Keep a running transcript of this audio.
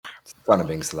Fun of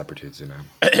being celebrities, you know.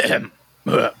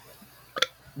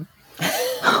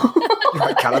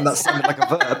 Right, Callum, that sounded like a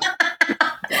verb.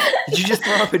 Did you just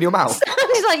throw up in your mouth?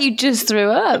 Sounds like you just threw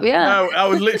up, yeah. No, I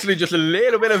was literally just a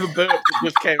little bit of a burp that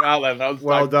just came out then. I was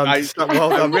Well done. I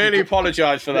really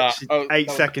apologise for that. Eight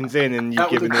seconds in and you've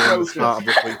given him the start of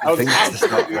this week. I think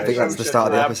that's the start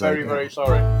of the episode. I'm very, very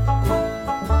sorry.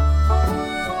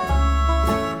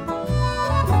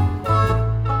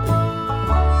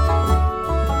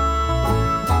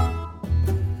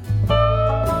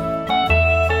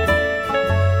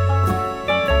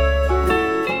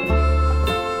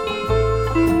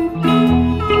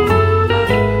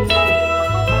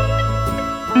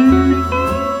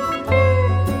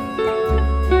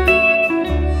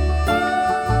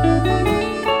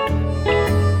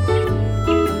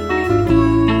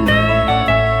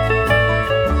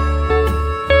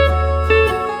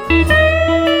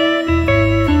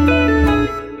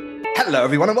 Hello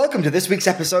everyone and welcome to this week's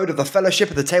episode of the Fellowship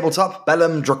of the Tabletop,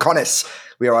 Bellum, Draconis.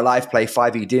 We are a live play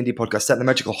 5e D&D podcast set in the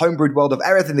magical homebrewed world of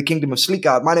Aerith in the kingdom of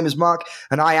Sleekguard. My name is Mark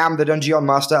and I am the Dungeon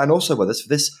Master, and also with us for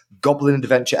this Goblin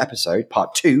Adventure episode,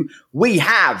 part 2, we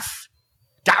have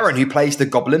Darren, who plays the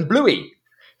Goblin Bluey.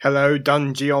 Hello,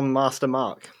 Dungeon Master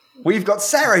Mark. We've got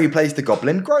Sarah, who plays the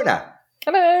Goblin Grona.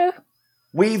 Hello.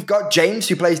 We've got James,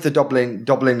 who plays the Goblin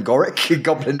Goric.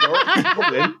 Goblin Doric.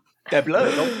 Goblin.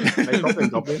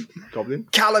 Goblin.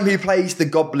 Callum, who plays the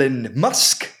Goblin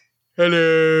Musk.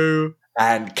 Hello.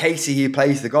 And Casey, who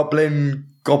plays the Goblin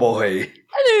Goboy.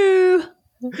 Hello.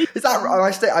 Is that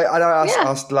right? I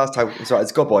asked last time. Sorry,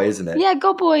 it's Goboy, isn't it? Yeah,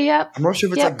 Goboy, yeah. I'm not sure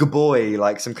if it's like Goboy,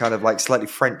 like some kind of like slightly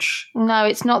French. No,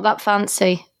 it's not that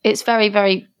fancy. It's very,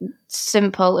 very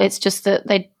simple. It's just that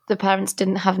the parents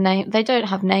didn't have name. They don't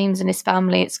have names in his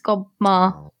family. It's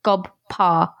Gobma,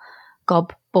 Gobpa,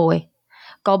 Gobboy,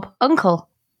 Gob Uncle.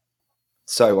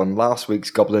 So on last week's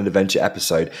Goblin Adventure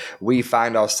episode, we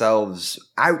found ourselves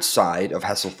outside of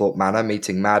Hesselthorpe Manor,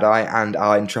 meeting Mad Eye and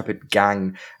our intrepid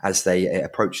gang as they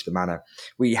approached the manor.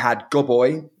 We had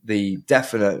Goboy, the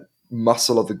definite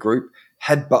muscle of the group,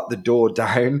 headbutt the door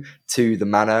down to the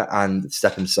manor and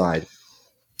step inside.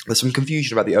 There's some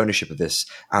confusion about the ownership of this,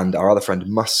 and our other friend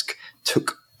Musk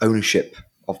took ownership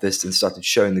of this and started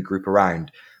showing the group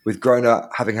around, with Grona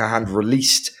having her hand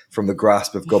released from the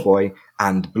grasp of Goboy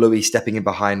and Bluey stepping in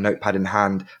behind, notepad in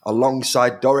hand,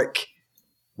 alongside Doric,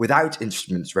 without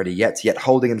instruments ready yet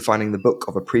holding and finding the book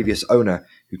of a previous owner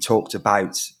who talked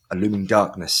about a looming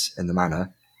darkness in the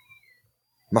manor.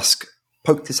 Musk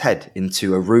poked his head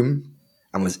into a room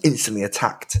and was instantly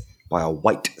attacked by a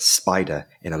white spider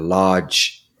in a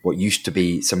large, what used to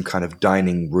be some kind of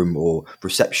dining room or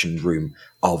reception room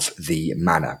of the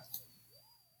manor.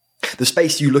 The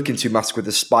space you look into, Musk, with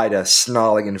the spider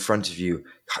snarling in front of you,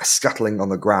 scuttling on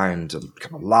the ground, a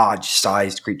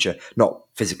large-sized creature, not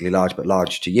physically large, but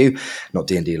large to you, not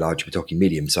D&D large, we're talking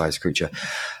medium-sized creature,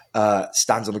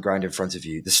 stands on the ground in front of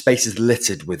you. The space is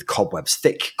littered with cobwebs,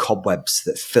 thick cobwebs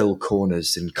that fill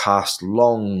corners and cast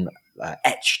long,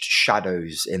 etched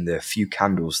shadows in the few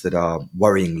candles that are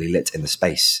worryingly lit in the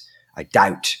space. I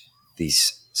doubt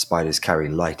these spiders carry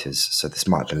lighters, so this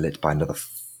might have been lit by another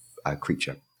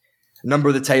creature. A number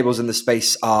of the tables in the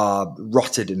space are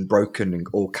rotted and broken and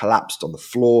all collapsed on the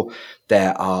floor.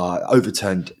 There are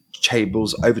overturned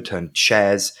tables, overturned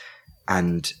chairs,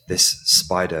 and this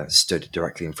spider stood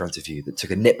directly in front of you that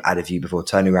took a nip out of you before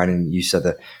turning around, and you said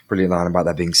the brilliant line about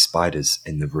there being spiders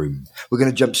in the room. We're going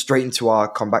to jump straight into our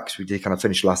combat because we did kind of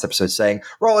finish the last episode saying,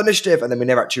 roll initiative, and then we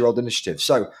never actually rolled initiative.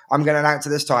 So I'm going to announce it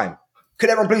this time.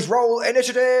 Could everyone please roll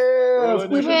initiative?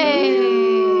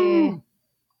 Hooray!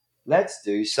 Let's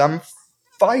do some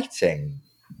fighting.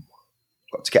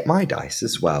 Got to get my dice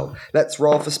as well. Let's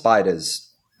roll for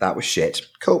spiders. That was shit.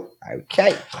 Cool.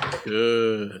 Okay.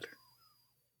 Good.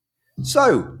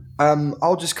 So,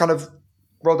 I'll just kind of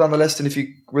roll down the list, and if you're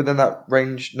within that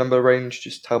number range,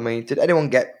 just tell me, did anyone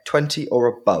get 20 or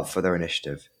above for their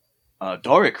initiative?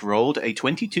 Doric rolled a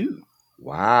 22.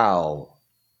 Wow.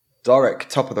 Doric,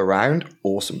 top of the round.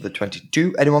 Awesome, the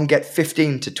 22. Anyone get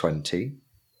 15 to 20?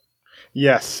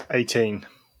 Yes, 18.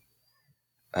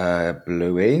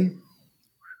 Bluey.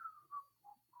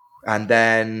 And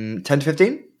then 10 to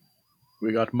 15?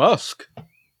 We got Musk.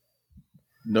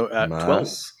 No, at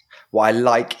 12. What I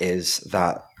like is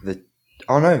that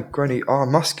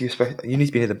Musk, you need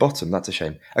to be near the bottom. That's a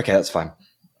shame. Okay, that's fine.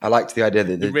 I liked the idea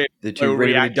that the two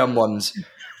really dumb ones,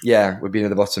 would be near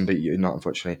the bottom, but you're not,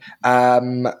 unfortunately. I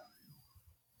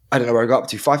don't know where I got up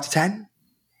to. 5 to 10?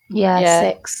 Yeah.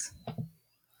 6.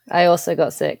 I also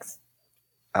got 6.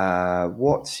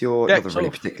 What's your... Dex not that really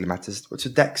particularly matters. What's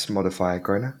your dex modifier,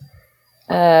 Grona?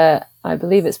 I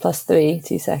believe it's +3,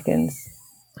 2 seconds.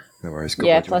 No worries. Good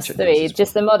Yeah, boy, do you want to check +3. yours as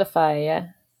Just the modifier, yeah?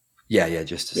 Yeah,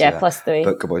 just to see Yeah, that. +3.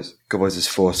 But Good Boys is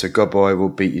 4, so Good Boy will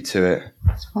beat you to it.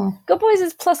 Good Boys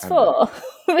is +4.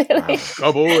 Really?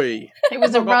 Oh boy. It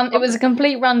was it was a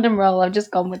complete random roll. I've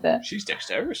just gone with it. She's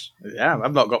dexterous. Yeah,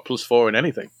 I've not got +4 in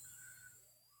anything.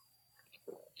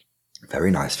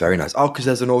 Very nice, very nice. Oh, because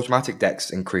there's an automatic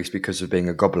dex increase because of being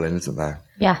a goblin, isn't there?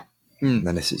 Yeah. And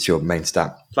then it's your main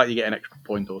stat. It's like you get an extra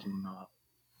point or something like that.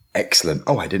 Excellent.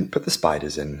 Oh, I didn't put the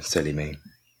spiders in. Silly me.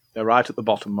 They're right at the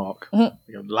bottom, Mark.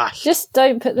 You're last. Just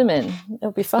don't put them in.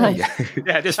 It'll be fine. Yeah,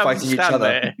 yeah, just have them fighting each stand other.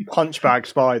 there. Punchbag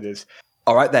spiders.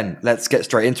 All right, then. Let's get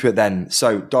straight into it then.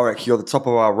 So, Doric, you're the top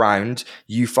of our round.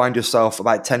 You find yourself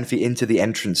about 10 feet into the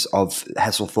entrance of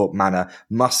Hesselthorpe Manor.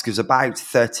 Musk is about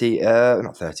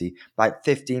about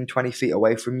 15, 20 feet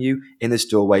away from you in this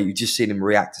doorway. You've just seen him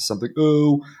react to something,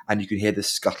 oh, and you can hear the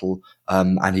scuttle.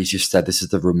 And he's just said, this is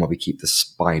the room where we keep the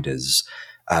spiders.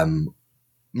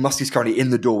 Musk is currently in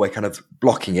the doorway, kind of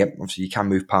blocking it. Obviously, you can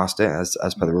move past it as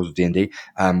per the rules of D&D.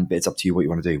 But it's up to you what you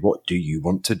want to do. What do you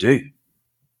want to do?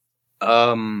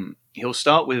 He'll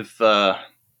start with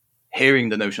hearing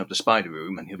the notion of the spider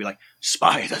room, and he'll be like,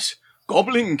 "Spiders,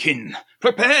 goblinkin,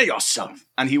 prepare yourself!"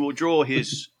 And he will draw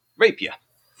his rapier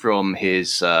from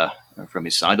his side,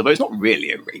 although it's not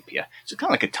really a rapier. It's kind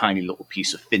of like a tiny little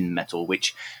piece of thin metal,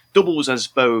 which doubles as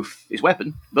both his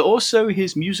weapon, but also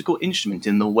his musical instrument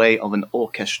in the way of an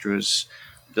orchestra's.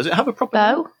 Does it have a proper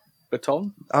Bow?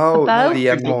 Baton? Oh, bow? the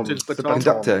Baton.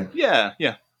 conductor.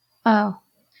 Yeah. Oh.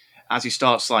 As he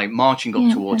starts marching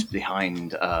up towards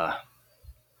behind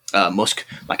Musk,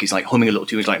 like he's humming a little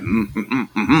tune. He's like,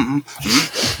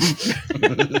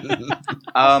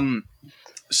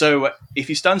 So if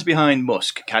he stands behind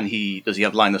Musk, does he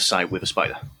have line of sight with a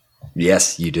spider?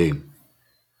 Yes, you do.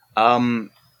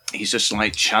 He's just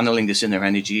channeling this inner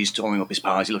energy. He's storing up his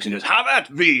powers. He looks and goes, "Have at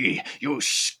thee, you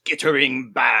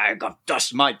skittering bag of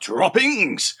dust mite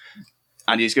droppings!"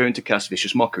 And he's going to cast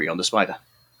Vicious Mockery on the spider.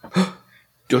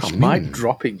 Just my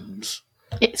droppings.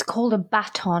 It's called a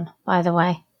baton, by the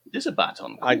way. It is a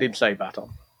baton. I did say baton.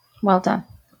 Well done.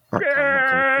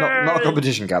 Not a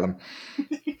competition, Callum.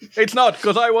 It's not,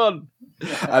 because I won.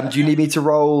 Do you need me to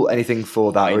roll anything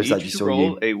for that, I or is need that you just to all roll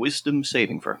you? a wisdom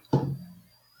saving throw.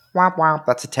 Wow,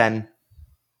 that's a 10.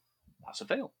 That's a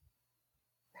fail.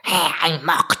 I'm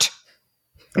mocked.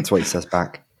 That's what he says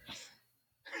back.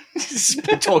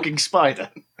 Talking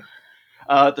spider.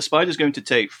 The spider's going to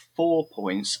take 4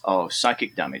 points of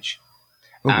psychic damage.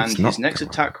 Ooh, And it's not his next good.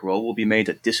 attack roll will be made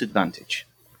at disadvantage.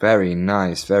 Very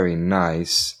nice, very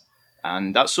nice.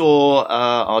 And that's all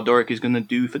our Doric is going to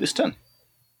do for this turn.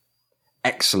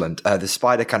 Excellent. The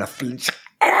spider kind of flinches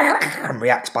and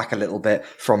reacts back a little bit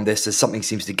from this as something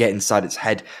seems to get inside its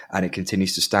head, and it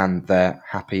continues to stand there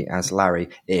happy as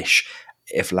Larry-ish,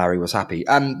 if Larry was happy.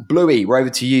 Bluey, we're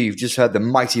over to you. You've just heard the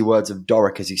mighty words of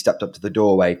Doric as he stepped up to the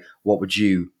doorway. What would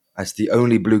you, as the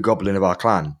only blue goblin of our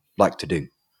clan, like to do?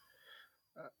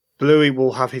 Bluey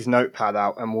will have his notepad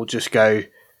out and will just go,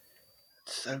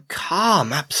 "So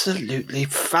calm, absolutely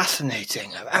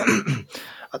fascinating.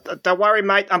 Don't worry,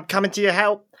 mate, I'm coming to your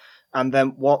help." And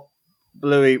then what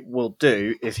Bluey will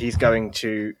do is he's going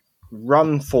to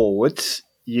run forwards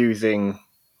using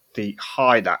the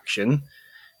hide action.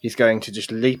 He's going to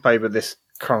just leap over this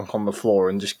crunk on the floor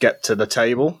and just get to the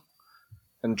table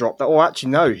and drop that. Oh,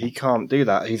 actually, no, he can't do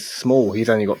that. He's small. He's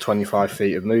only got 25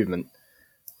 feet of movement.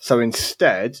 So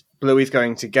instead, Bluey's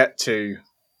going to get to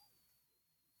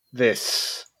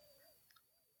this,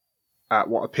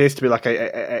 what appears to be like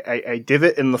a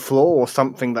divot in the floor or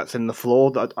something that's in the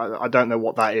floor. I don't know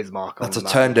what that is, Mark. That's a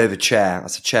turned over chair.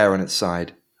 That's a chair on its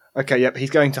side. Okay, yep. He's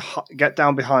going to get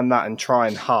down behind that and try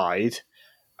and hide.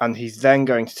 And he's then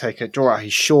going to draw out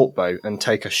his short bow and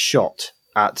take a shot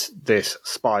at this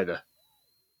spider.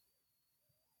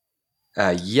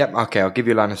 Yep, okay, I'll give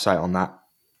you a line of sight on that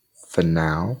for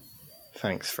now.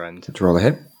 Thanks, friend. To roll a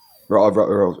hit.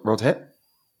 Roll to hit.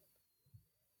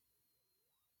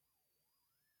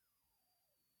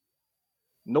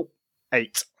 Nope.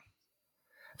 8.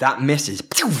 That misses.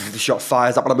 The shot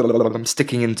fires up,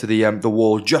 sticking into the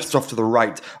wall just off to the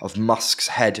right of Musk's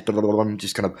head,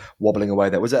 just kind of wobbling away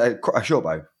there. Was it a short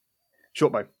bow?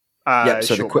 Short bow. Yep,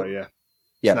 so short the bow, yeah.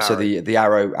 Yeah, It's so an the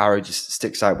arrow just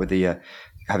sticks out with the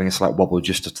having a slight wobble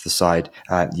just to the side.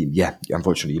 Yeah,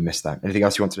 unfortunately you missed that. Anything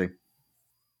else you want to do?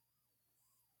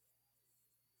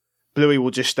 Bluey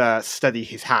will just steady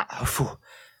his hat.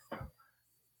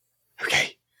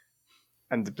 Okay.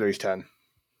 And the Bluey's turn.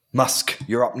 Musk,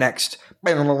 you're up next.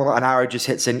 An arrow just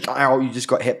hits in. Oh, you just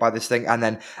got hit by this thing. And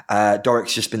then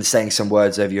Doric's just been saying some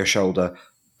words over your shoulder.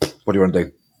 What do you want to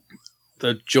do?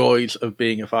 The joys of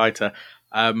being a fighter.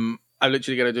 I'm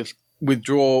literally going to just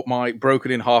withdraw my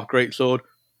broken in half greatsword.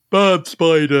 Bad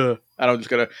spider. And I'm just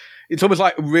going to... It's almost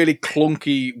like a really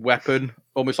clunky weapon,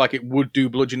 almost like it would do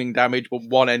bludgeoning damage, but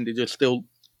one end is just still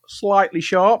slightly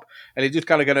sharp, and it's just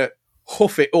kind of going to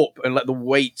huff it up and let the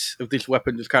weight of this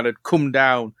weapon just kind of come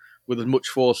down with as much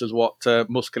force as what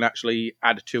Musk can actually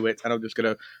add to it, and I'm just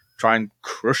going to try and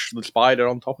crush the spider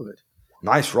on top of it.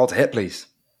 Nice. Roll to hit, please.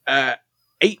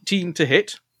 18 to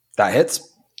hit. That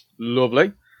hits.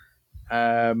 Lovely.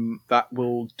 That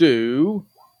will do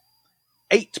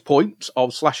 8 points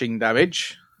of slashing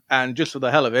damage. And just for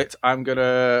the hell of it, I'm going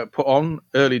to put on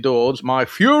early doors my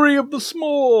Fury of the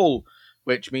Small,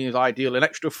 which means I deal an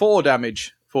extra 4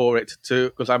 damage for it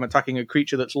because I'm attacking a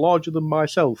creature that's larger than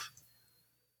myself.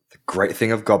 The great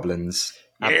thing of goblins.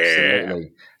 Yeah.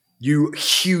 Absolutely. You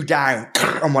hew down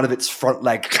on one of its front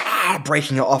leg,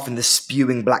 breaking it off, and the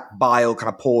spewing black bile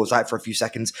kind of pours out for a few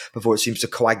seconds before it seems to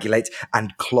coagulate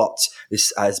and clot.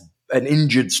 This as an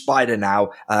injured spider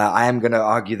now. I am going to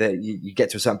argue that you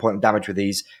get to a certain point of damage with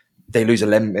these. They lose a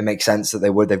limb. It makes sense that they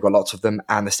would. They've got lots of them,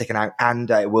 and they're sticking out, and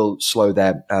it will slow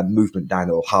their movement down.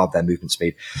 It will halve their movement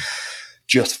speed.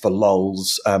 Just for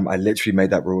lols, I literally made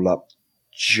that rule up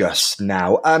just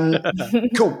now.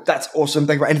 Cool. That's awesome.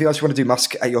 Thank you. Anything else you want to do,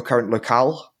 Musk, at your current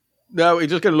locale? No, he's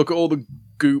just going to look at all the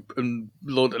goop and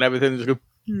blood and everything and just go,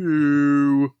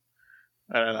 "Ew."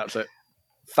 And that's it.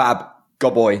 Fab.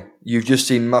 Goboy, you've just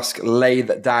seen Musk lay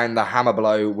down the hammer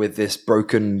blow with this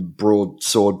broken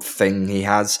broadsword thing he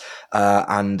has,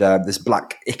 and this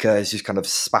black ichor is just kind of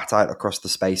spat out across the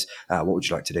space. What would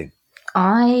you like to do?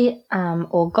 I am,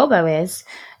 or Gobbo is,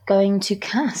 going to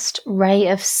cast Ray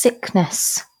of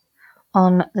Sickness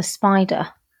on the spider.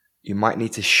 You might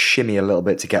need to shimmy a little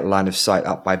bit to get line of sight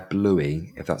up by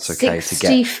Bluey, if that's okay.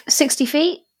 60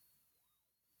 feet?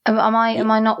 Am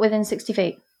I not within 60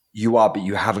 feet? You are, but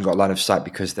you haven't got line of sight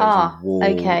because there's a wall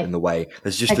in the way.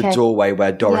 There's just a doorway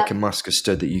where Doric and Musk are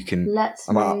stood that you can...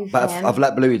 I've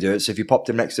let Bluey do it, so if you popped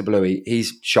him next to Bluey,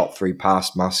 he's shot through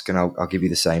past Musk, and I'll give you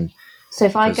the same. So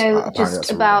if I go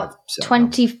just about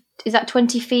 20... Is that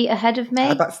 20 feet ahead of me?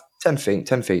 About 10 feet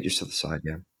just to the side,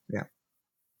 yeah.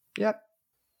 Yep.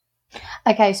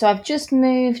 Okay, so I've just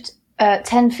moved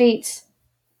 10 feet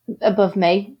above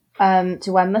me to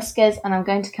where Musk is, and I'm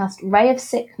going to cast Ray of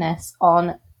Sickness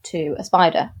on to a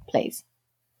spider, please.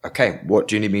 Okay, what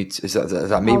do you need me to... Is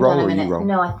that me roll or you roll?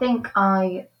 No, I think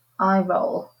I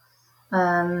roll.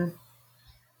 On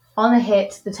a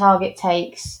hit, the target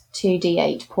takes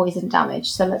 2d8 poison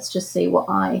damage, so let's just see what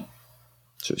I...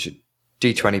 So it's your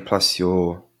d20 plus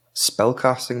your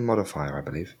spellcasting modifier, I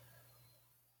believe.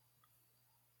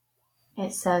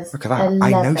 It says Look at that, 11.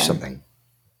 I know something.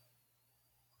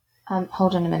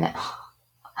 Hold on a minute.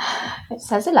 It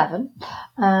says 11,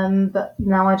 but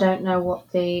now I don't know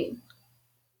what the...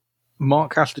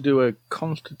 Mark has to do a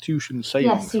Constitution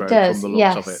saving Yes, he throw does. from the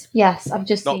looks of it. Yes, I've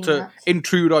just seen Not to that.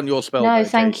 intrude on your spell. No, though,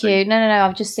 thank Casey. you. No,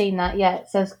 I've just seen that. Yeah, it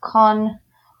says Con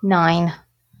 9.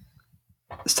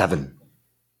 7.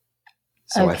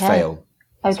 So Okay. I fail.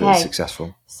 So Okay. it's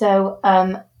successful. So,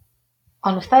 on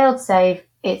a failed save,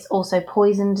 it's also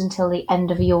poisoned until the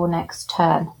end of your next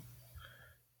turn.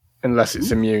 Unless it's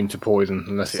immune to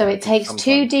poison. So it takes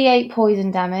 2d8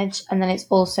 poison damage, and then it's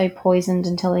also poisoned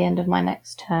until the end of my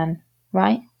next turn,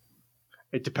 right?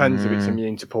 It depends if it's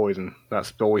immune to poison.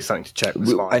 That's always something to check with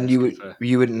spiders. And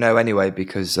you wouldn't know anyway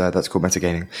because that's called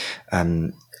metagaining,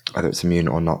 whether it's immune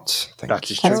or not. That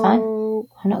is That's true. fine.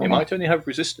 I'm not It gonna... might only have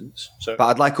resistance. So But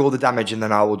I'd like all the damage, and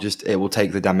then it will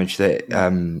take the damage that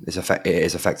it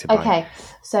is affected by. Okay,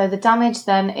 so the damage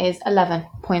then is 11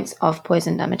 points of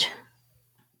poison damage.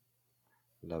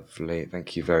 Lovely,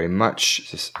 thank you very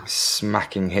much. This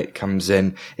smacking hit comes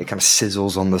in. It kind of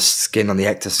sizzles on the skin, on the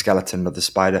ectoskeleton of the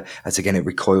spider, as again it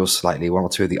recoils slightly. One or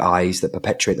two of the eyes that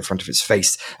perpetuate the front of its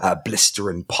face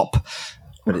blister and pop,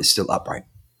 but it's still upright.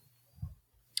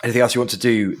 Anything else you want to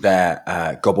do there,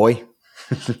 Goboy?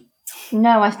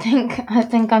 No, I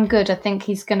think I'm good. I think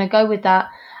he's going to go with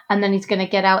that, and then he's going to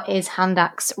get out his hand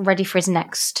axe ready for his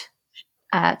next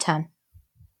turn.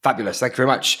 Fabulous, thank you very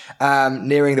much.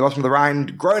 Nearing the bottom of the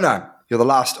round, Grona, you're the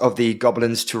last of the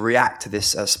goblins to react to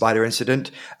this spider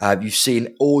incident. You've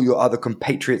seen all your other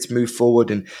compatriots move forward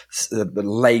and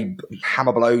lay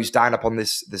hammer blows down upon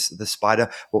this spider.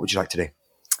 What would you like to do?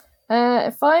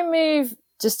 If I move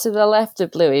just to the left of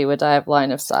Bluey, would I have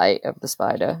line of sight of the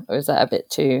spider, or is that a bit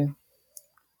too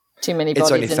many bodies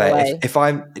It's only in fair. the way? If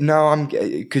I'm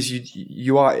because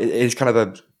you are, it's kind of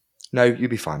a No, you'd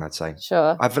be fine, I'd say.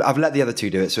 Sure. I've let the other two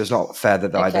do it, so it's not fair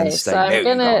that I then Okay, say, so no, I'm you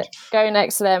gonna can't. go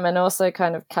next to them and also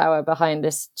kind of cower behind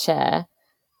this chair,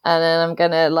 and then I'm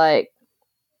gonna like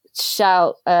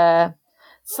shout for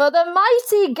the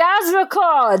mighty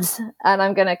Gazrakod, and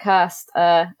I'm gonna cast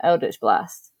Eldritch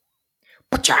Blast,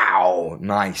 Pachow!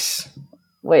 Nice.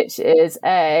 which is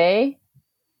a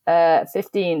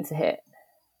 15 to hit.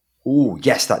 Ooh,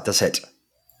 yes, that does hit.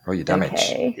 Roll your damage.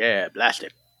 Okay, Yeah, blast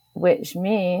it. which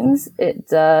means it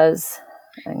does.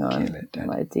 Hang on, Kill it dead.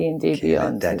 my D&D Kill it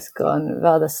Beyond dead. has gone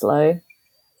rather slow.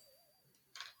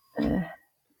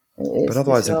 But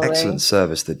otherwise, an excellent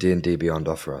service that D&D Beyond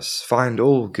offer us. Find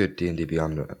all good D&D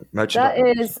Beyond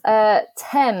merchandise. That is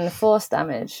 10 force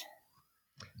damage.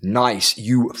 Nice.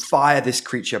 You fire this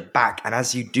creature back, and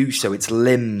as you do so, its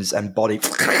limbs and body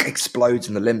explodes,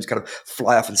 and the limbs kind of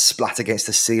fly off and splat against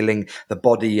the ceiling. The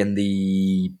body and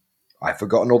the... I've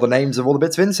forgotten all the names of all the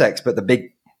bits of insects, but the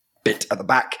big bit at the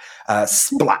back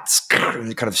splats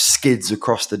and kind of skids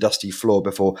across the dusty floor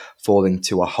before falling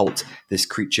to a halt. This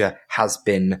creature has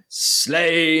been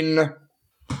slain.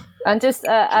 And just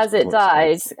as it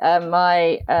dies,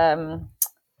 my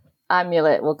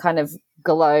amulet will kind of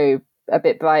glow a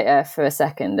bit brighter for a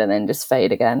second and then just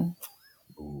fade again.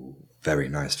 Ooh, very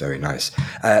nice, very nice.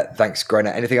 Thanks,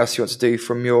 Grona. Anything else you want to do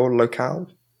from your locale?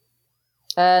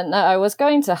 No, I was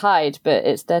going to hide, but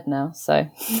it's dead now, so...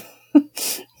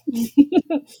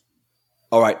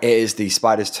 All right, it is the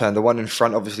spider's turn. The one in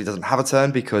front obviously doesn't have a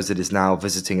turn because it is now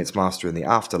visiting its master in the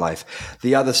afterlife.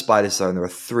 The other spiders, though, and there are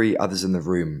 3 others in the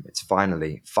room. It's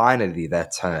finally their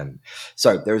turn.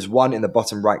 So there is one in the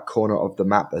bottom right corner of the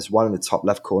map. There's one in the top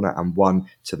left corner and one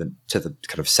to the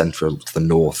kind of central, to the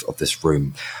north of this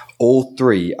room. All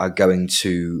 3 are going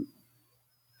to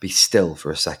be still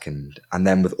for a second, and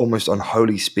then with almost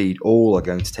unholy speed, all are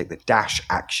going to take the dash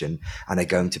action, and they're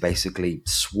going to basically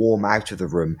swarm out of the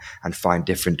room and find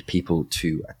different people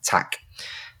to attack.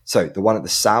 So the one at the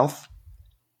south,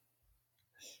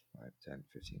 5, 10,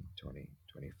 15, 20,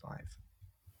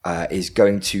 25, is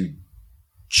going to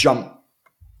jump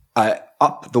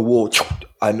up the wall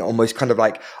and almost kind of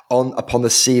like upon the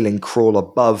ceiling, crawl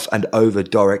above and over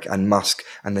Doric and Musk,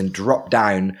 and then drop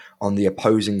down on the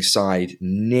opposing side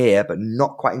near, but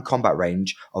not quite in combat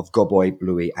range, of Goboy,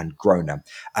 Bluey, and Grona.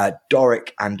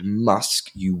 Doric and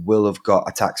Musk, you will have got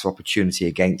attacks of opportunity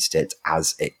against it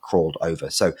as it crawled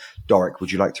over. So, Doric,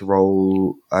 would you like to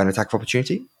roll an attack of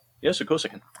opportunity? Yes, of course I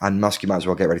can. And Musk, you might as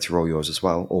well get ready to roll yours as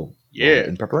well, or roll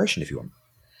in preparation if you want.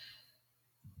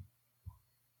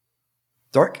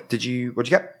 Doric, what'd you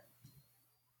get?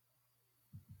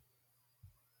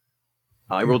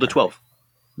 I rolled a 12.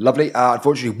 Lovely.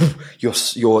 Unfortunately,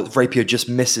 your rapier just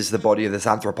misses the body of this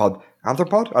anthropod.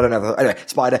 Anthropod? I don't know. Anyway,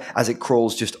 spider, as it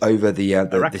crawls just over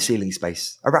the ceiling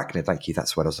space. Arachnid, thank you.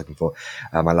 That's what I was looking for.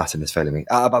 My Latin is failing me.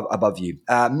 Above you.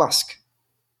 Musk,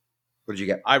 what did you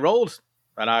get? I rolled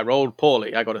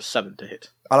poorly. I got a 7 to hit.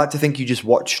 I like to think you just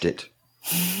watched it.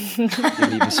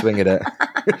 Didn't even swing at it.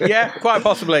 Yeah, quite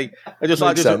possibly.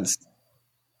 Makes sense.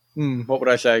 What would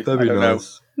I say? That'd I be don't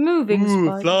nice. know. Moving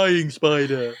spider. Flying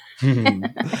spider.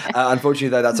 Unfortunately,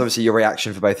 though, that's obviously your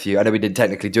reaction for both of you. I know we didn't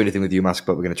technically do anything with you, Musk,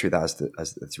 but we're going to treat that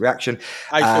as the reaction.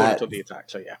 I saw it on the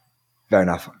attack, so yeah. Fair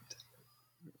enough.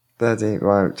 30,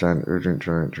 right, 10,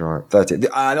 30.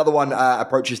 Another one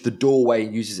approaches the doorway,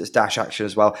 uses its dash action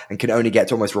as well, and can only get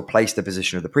to almost replace the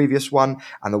position of the previous one.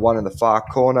 And the one in the far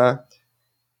corner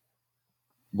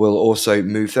will also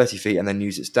move 30 feet and then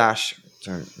use its dash.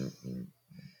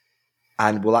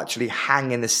 And will actually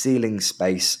hang in the ceiling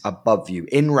space above you,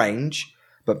 in range,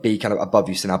 but be kind of above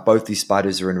you. So now both these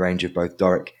spiders are in range of both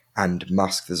Doric and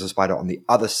Musk. There's a spider on the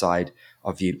other side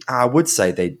of you. I would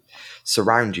say they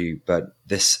surround you, but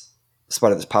this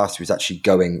spider that's past you is actually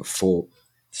going for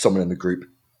someone in the group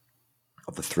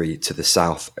of the 3 to the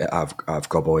south of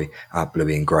Goboy,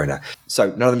 Bluey, and Grona. So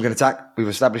none of them can attack. We've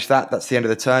established that. That's the end of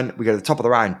the turn. We go to the top of the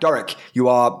round. Doric, you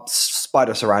are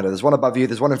spider surrounded. There's one above you,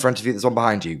 there's one in front of you, there's one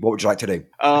behind you. What would you like to do?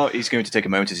 He's going to take a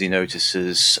moment as he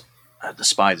notices the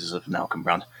spiders have now come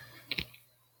round.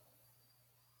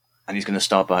 And he's going to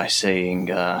start by saying,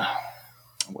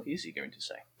 what is he going to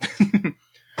say?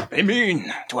 They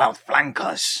mean to outflank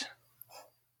us.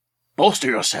 Bolster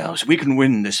yourselves, we can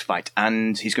win this fight.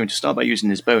 And he's going to start by using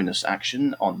his bonus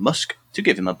action on Musk to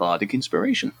give him a bardic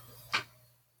inspiration.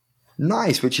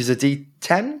 Nice, which is a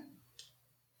D10?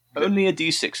 Only a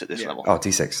D6 at this level. Oh,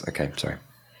 D6. Okay, sorry.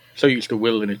 So used to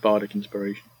Will in his bardic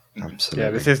inspiration. Absolutely.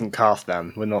 Yeah, this isn't cast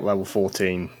then. We're not level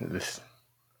 14.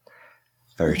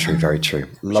 Very true, very true.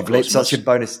 Lovely. So that's your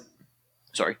bonus.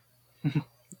 Sorry.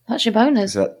 That's your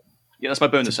bonus. Is that Yeah, that's my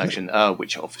bonus action,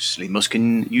 which obviously Musk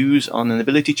can use on an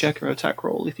ability check or attack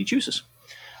roll if he chooses.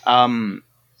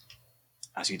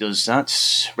 As he does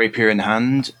that, rapier in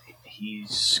hand,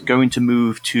 he's going to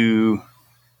move to...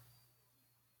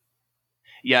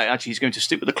 Yeah, actually, he's going to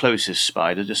stick with the closest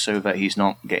spider just so that he's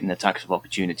not getting attacks of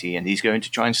opportunity, and he's going to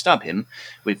try and stab him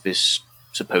with this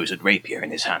supposed rapier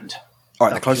in his hand. All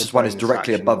right, the closest one is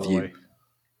directly Action, above by the you. way.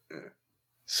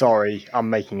 Sorry, I'm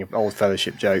making an old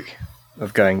fellowship joke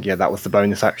of going, yeah, that was the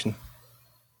bonus action.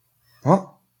 What?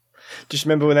 Just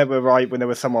remember when there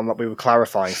was someone that we were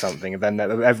clarifying something, and then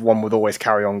everyone would always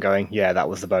carry on going, yeah, that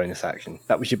was the bonus action.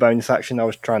 That was your bonus action? I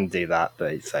was trying to do that,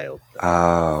 but it failed.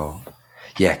 Oh.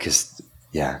 Yeah, because...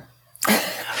 Yeah.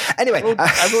 Anyway.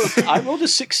 I rolled a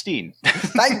 16.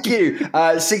 Thank you.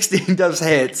 16 does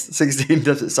hit. 16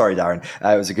 does it. Sorry, Darren.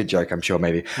 It was a good joke, I'm sure,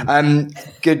 maybe.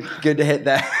 Good hit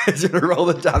there. He's going to roll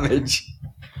the damage.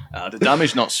 The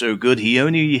damage not so good. He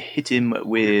only hit him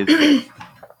with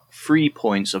 3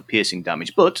 points of piercing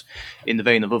damage. But in the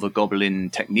vein of other goblin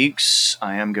techniques,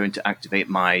 I am going to activate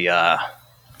my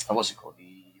what's it called?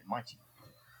 The mighty.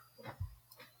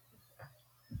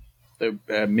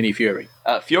 The mini fury.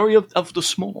 Fury of the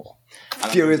Small.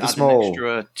 And Fury of the Small. An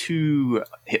extra 2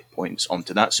 hit points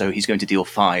onto that, so he's going to deal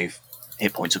 5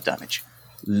 hit points of damage.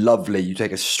 Lovely. You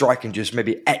take a strike and just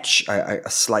maybe etch a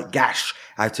slight gash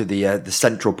out of the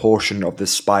central portion of the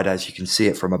spider as you can see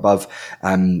it from above.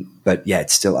 But yeah,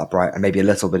 it's still upright, and maybe a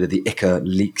little bit of the ichor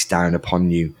leaks down upon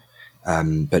you,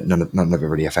 but none of it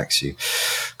really affects you.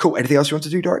 Cool. Anything else you want to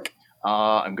do, Doric?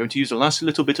 I'm going to use the last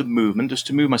little bit of movement just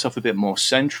to move myself a bit more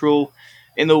central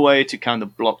in the way to kind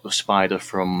of block the spider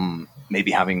from maybe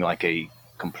having like a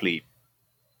complete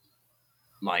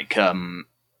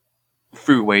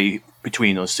throughway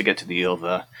between us to get to the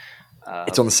other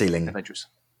It's on the ceiling. adventurers.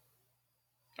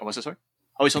 Oh, what's that, sorry?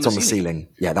 Oh, it's on It's on the ceiling.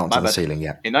 Yeah, that one's My on the bad. ceiling,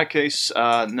 yeah. In that case,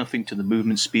 nothing to the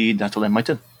movement speed. That'll end my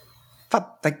turn.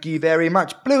 Fab. Thank you very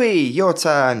much. Bluey, your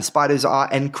turn. Spiders are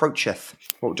encroacheth.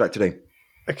 What would you like to do?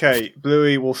 Okay,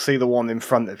 Bluey will see the one in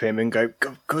front of him and go,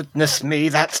 goodness me,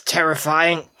 that's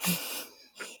terrifying.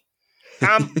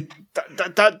 Don't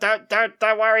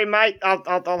worry, mate.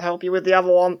 I'll help you with the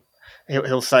other one.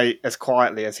 He'll say as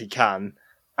quietly as he can,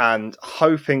 and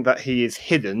hoping that he is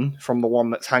hidden from the one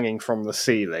that's hanging from the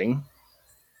ceiling,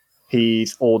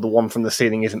 or the one from the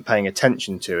ceiling isn't paying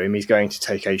attention to him, he's going to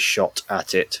take a shot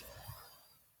at it.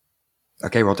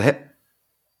 Okay, roll to hit.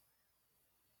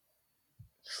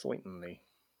 Certainly.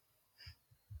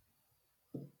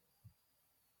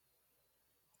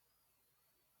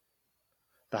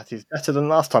 That is better than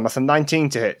last time. That's a 19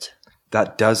 to hit.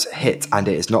 That does hit, and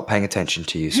it is not paying attention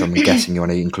to you, so I'm guessing you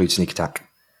want to include sneak attack.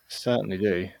 Certainly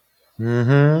do.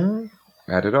 Mm-hmm.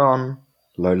 Add it on.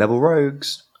 Low-level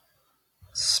rogues.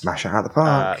 Smash it out of the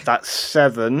park. That's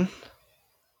 7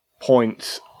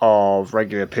 points of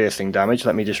regular piercing damage.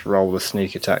 Let me just roll the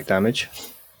sneak attack damage.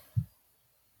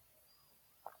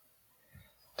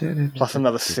 Plus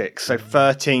another 6, so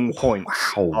 13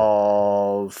 points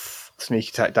of sneak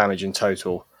attack damage in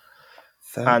total.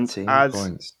 13 as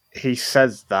points. He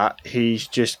says that, he's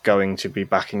just going to be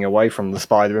backing away from the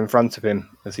spider in front of him,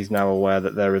 as he's now aware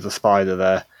that there is a spider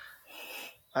there.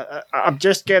 I'm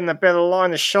just getting a better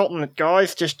line of shot on it,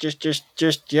 guys.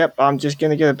 Yep, I'm just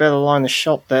going to get a better line of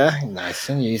shot there. Nice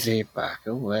and easy, back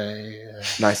away.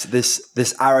 Nice.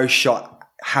 This arrow shot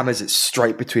hammers it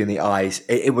straight between the eyes.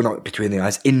 It will not between the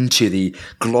eyes, into the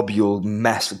globule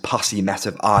mess, pussy mess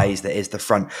of eyes that is the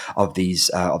front of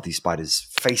these spiders'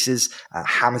 faces.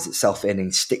 Hammers itself in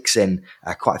and sticks in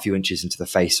quite a few inches into the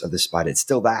face of the spider. It's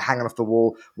still there, hanging off the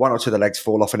wall. One or two of the legs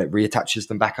fall off, and it reattaches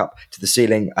them back up to the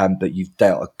ceiling. But you've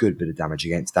dealt a good bit of damage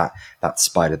against that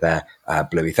spider there,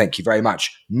 Bluey. Thank you very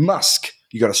much, Musk.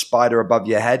 You got a spider above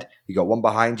your head. You got one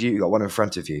behind you. You got one in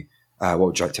front of you. What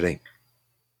would you like to do?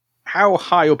 How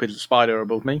high up is the spider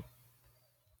above me?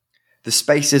 The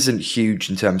space isn't huge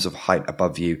in terms of height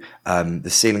above you. The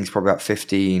ceiling's probably about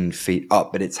 15 feet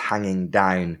up, but it's hanging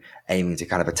down, aiming to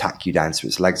kind of attack you down. So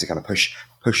its legs are kind of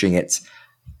pushing it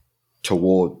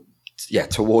towards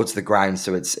the ground.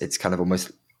 So it's kind of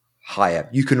almost higher.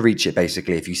 You can reach it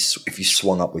basically if you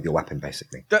swung up with your weapon,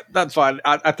 basically. That's fine.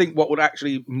 I think what would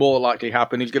actually more likely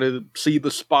happen, he's going to see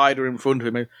the spider in front of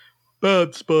him and,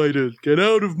 bad spiders, get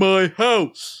out of my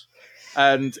house.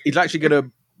 And he's actually going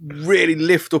to really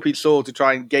lift up his sword to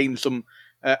try and gain some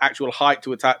actual height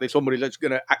to attack this. Somebody that's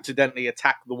going to accidentally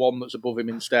attack the one that's above him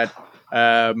instead,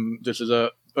 just as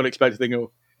a unexpected thing.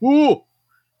 Ooh!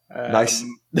 Nice.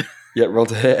 Yeah, roll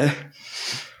to hit.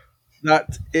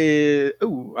 That is...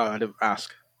 Ooh, I didn't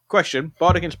ask. Question,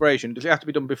 Bardic Inspiration, does it have to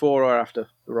be done before or after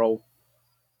the roll?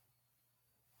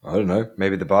 I don't know.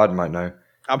 Maybe the bard might know.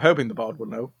 I'm hoping the bard will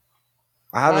know.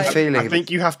 I have a feeling. I think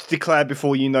you have to declare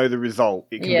before you know the result.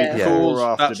 It can Yeah. be before or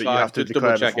after, That's but fine. you have to Just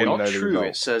declare double-check before it. you Not know the true. It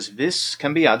result. says this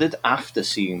can be added after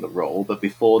seeing the roll, but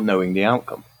before knowing the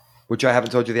outcome. Which I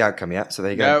haven't told you the outcome yet, so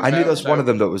there you go. No, I knew no, there was no. one of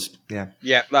them that was, yeah.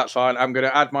 Yeah, that's fine. I'm going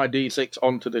to add my D6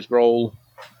 onto this roll,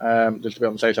 just to be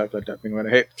on the safe side, because I don't think I'm going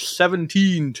to hit.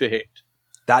 17 to hit.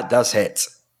 That does hit.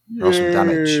 Roll some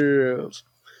damage. Yes.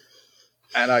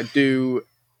 And I do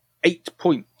 8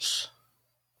 points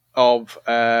of,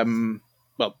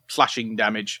 slashing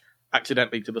damage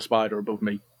accidentally to the spider above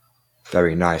me.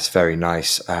 Very nice, very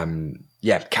nice.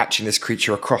 Catching this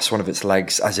creature across one of its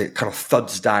legs as it kind of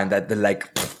thuds down, the leg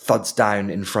thuds down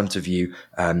in front of you.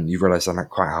 You realise not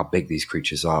quite how big these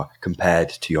creatures are compared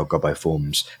to your gobbo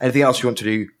forms. Anything else you want to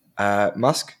do,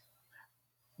 Musk?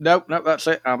 No, that's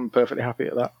it. I'm perfectly happy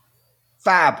at that.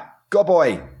 Fab!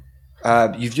 Gobboy!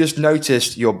 You've just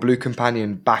noticed your blue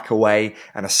companion back away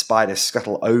and a spider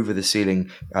scuttle over the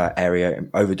ceiling area,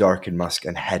 over Doric and Musk,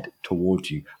 and head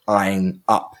towards you, eyeing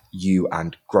up you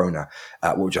and Grona.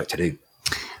 What would you like to do?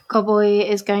 Gobboy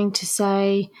is going to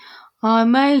say, I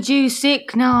made you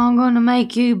sick, now I'm going to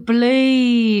make you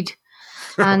bleed.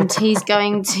 And he's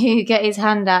going to get his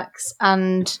hand axe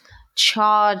and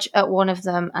charge at one of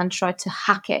them and try to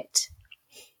hack it.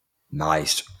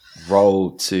 Nice.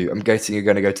 Roll to... I'm guessing you're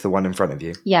going to go to the one in front of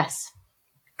you. Yes.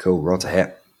 Cool. Roll to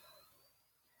hit.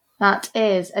 That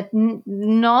is a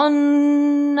non-natural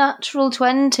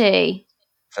 20.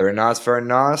 Very nice, very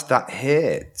nice. That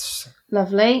hits.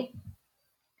 Lovely.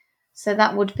 So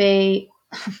that would be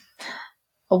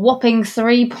a whopping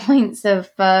 3 points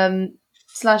of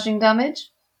slashing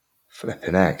damage.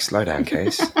 Flipping heck. Slow down,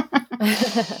 Case.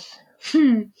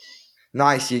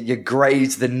 Nice. You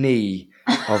graze the knee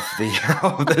of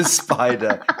the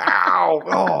spider. Ow!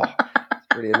 Oh,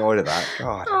 really annoyed at that.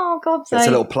 God. Oh, God's sake. It's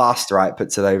a little plaster, right?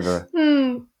 Puts it over.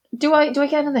 Do I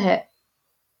get another hit?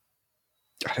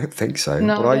 I don't think so.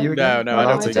 No, What are you again? No, I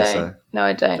don't think so. No,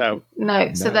 I don't.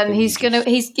 No. So I then think he's you gonna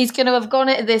he's gonna have gone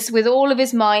at this with all of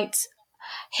his might,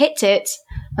 hit it,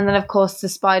 and then of course the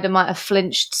spider might have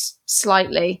flinched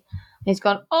slightly. He's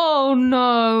gone, oh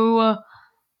no,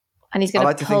 and he's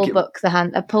gonna pull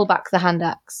back the hand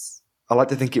axe. I like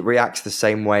to think it reacts the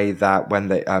same way that when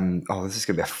they this is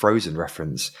gonna be a Frozen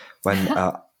reference when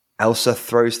Elsa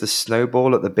throws the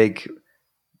snowball at the big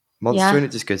monster and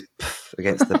it just goes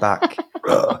against the back.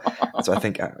 So I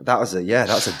think that was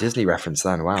a Disney reference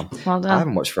then. Wow. Well done. I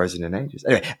haven't watched Frozen in ages.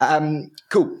 Anyway,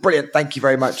 cool, brilliant. Thank you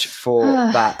very much for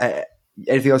that.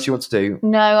 Anything else you want to do?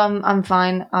 No, I'm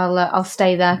fine. I'll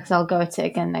stay there because I'll go at it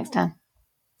again next time.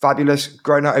 Fabulous.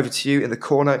 Grona, over to you in the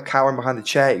corner, cowering behind the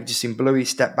chair. You've just seen Bluey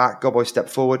step back, Gobboy step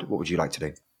forward. What would you like to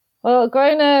do? Well,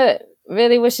 Grona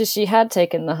really wishes she had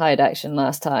taken the hide action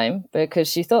last time because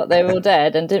she thought they were all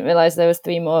dead and didn't realise there was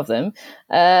 3 more of them.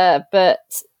 But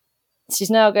she's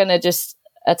now going to just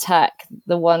attack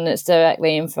the one that's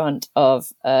directly in front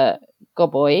of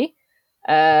Gobboy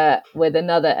with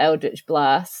another Eldritch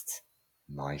Blast.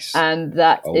 Nice. And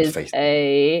that Old is face.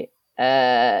 a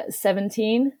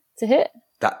 17 to hit.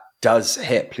 That does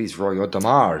hit. Please roll your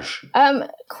damage.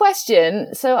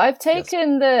 Question. So I've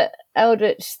taken the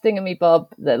Eldritch thingamabob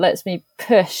that lets me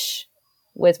push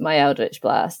with my Eldritch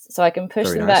Blast. So I can push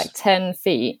Very them nice. back 10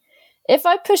 feet. If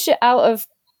I push it out of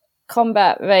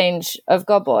combat range of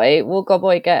Gobboy, will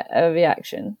Gobboy get a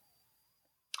reaction?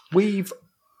 We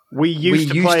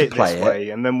used to play it this it. way,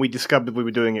 and then we discovered we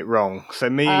were doing it wrong. So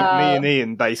me and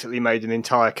Ian basically made an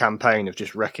entire campaign of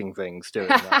just wrecking things doing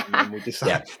that, and then we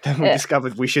decided,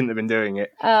 discovered we shouldn't have been doing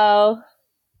it. Oh,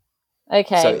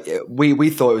 okay. So we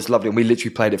thought it was lovely, and we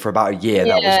literally played it for about a year.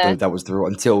 Yeah. That was the rule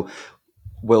until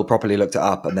Will properly looked it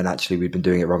up, and then actually we'd been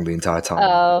doing it wrong the entire time.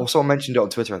 Oh. Or someone mentioned it on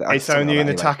Twitter. It's only an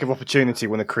attack of opportunity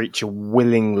when a creature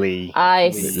willingly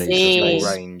leaves see. its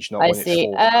range, not I when see.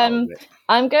 it's forced out of it.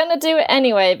 I'm going to do it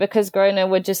anyway because Grona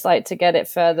would just like to get it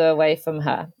further away from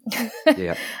her.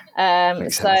 Yeah.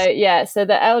 Makes so sense. so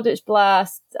the Eldritch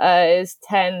Blast is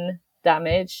 10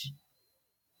 damage,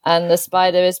 and the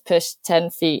spider is pushed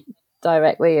 10 feet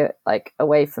directly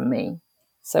away from me.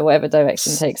 So whatever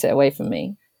direction takes it away from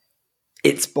me.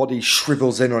 Its body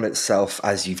shrivels in on itself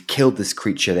as you've killed this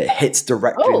creature. That hits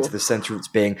directly into the center of its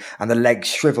being, and the legs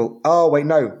shrivel. Oh wait,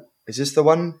 no, is this the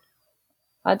one?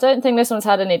 I don't think this one's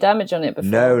had any damage on it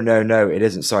before. No, it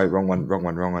isn't. Sorry, wrong one.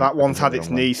 That one's had its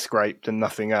knee scraped and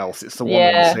nothing else. It's the one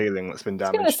on the ceiling that's been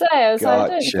damaged. I was going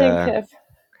to say, I don't think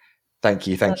Thank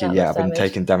you. that Yeah, I've been damage.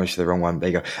 taking damage to the wrong one. There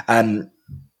you go.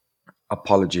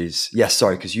 Apologies. Yes,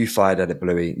 sorry, because you fired at it,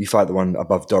 Bluey. You fired the one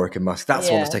above Doric and Musk. That's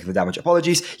the one that's taking the damage.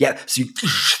 Apologies. Yeah, so you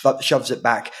shoves it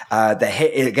back. The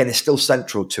hit, again, is still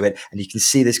central to it, and you can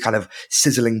see this kind of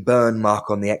sizzling burn mark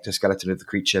on the ectoskeleton of the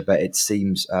creature, but it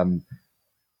seems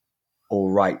all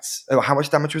right. Oh, how much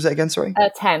damage was it again? Sorry?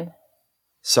 10.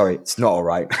 Sorry, it's not all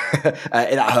right.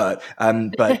 That hurt,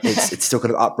 but it's still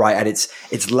kind of upright, and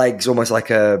its legs, almost like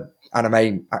a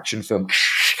anime action film,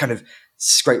 kind of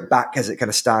scrape back as it kind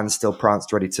of stands still,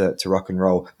 pranced, ready to rock and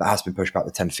roll, but has been pushed back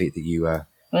the 10 feet that you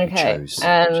chose.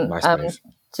 And Nice I'm move.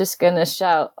 just going to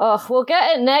shout, "Oh, we'll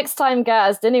get it next time,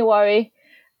 Gaz, don't worry."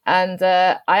 And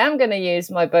I am going to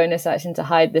use my bonus action to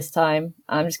hide this time.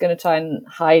 I'm just going to try and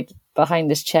hide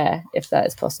behind this chair, if that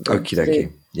is possible. Okie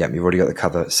dokie. Yeah, you've already got the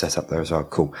cover set up there as well.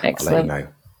 Cool. Excellent. I'll let you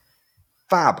know.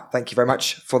 Fab. Thank you very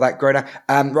much for that, Grona.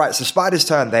 Right, so Spider's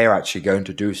turn. They are actually going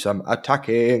to do some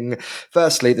attacking.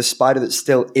 Firstly, the spider that's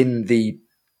still in the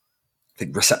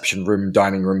reception room,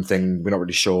 dining room thing, we're not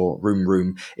really sure,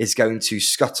 room, is going to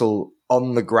scuttle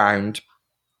on the ground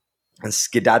and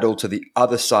skedaddle to the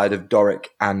other side of Doric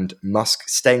and Musk,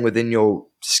 staying within your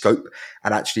scope,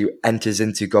 and actually enters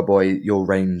into Goboy, your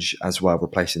range as well,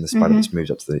 replacing the spider that's moved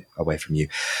up to away from you.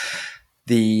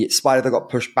 The spider that got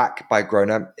pushed back by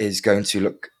Grona is going to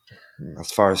look,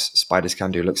 as far as spiders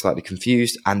can do, look slightly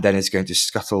confused, and then is going to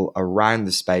scuttle around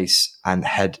the space and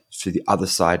head to the other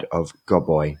side of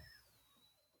Goboy,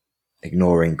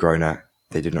 ignoring Grona.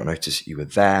 They did not notice you were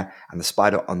there, and the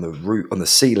spider on the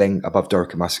ceiling above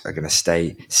Doric and Musk are going to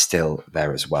stay still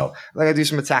there as well. They're going to do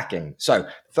some attacking. So,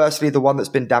 firstly, the one that's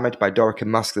been damaged by Doric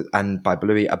and Musk and by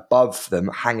Bluey above them,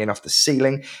 hanging off the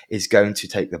ceiling, is going to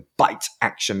take the bite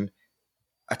action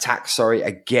attack,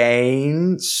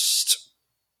 against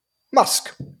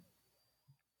Musk.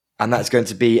 And that's going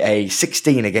to be a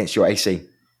 16 against your AC.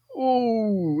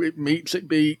 Ooh, it meets, it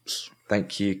beats.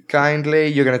 Thank you kindly.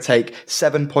 You're going to take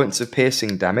 7 points of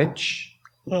piercing damage.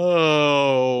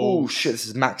 Oh. Oh, shit, this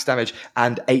is max damage.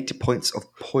 And 8 points of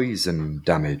poison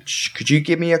damage. Could you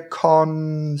give me a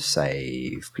con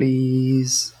save,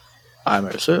 please? I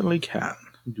most certainly can.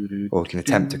 Or you can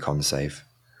attempt a con save.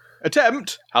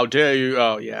 Attempt? How dare you?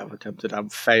 Oh, yeah, I've attempted.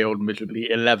 I've failed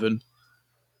miserably. 11.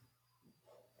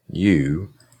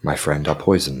 You, my friend, are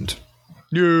poisoned.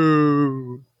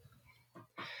 No.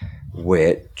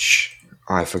 Which,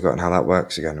 I've forgotten how that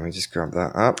works again. Let me just grab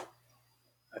that up.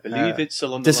 I believe it's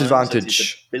along the disadvantage. lines that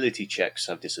his ability checks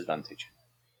have disadvantage.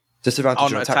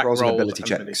 Disadvantage on attack rolls and ability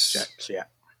checks. Yeah.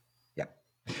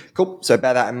 Cool. So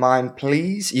bear that in mind,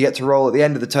 please. You get to roll at the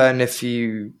end of the turn if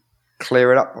you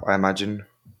clear it up, I imagine.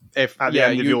 If At the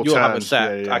end of your you'll have a turn.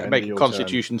 set. Yeah, I can make a your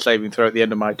Constitution saving throw at the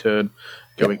end of my turn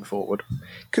going forward.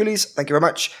 Coolies, thank you very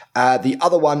much. The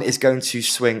other one is going to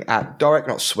swing at Doric,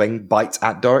 bite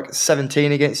at Doric.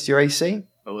 17 against your AC.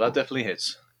 Oh, that definitely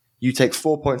hits. You take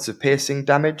 4 points of piercing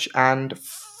damage and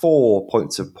 4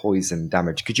 points of poison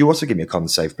damage. Could you also give me a con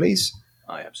save, please?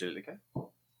 I absolutely can.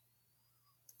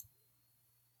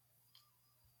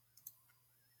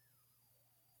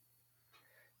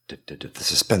 The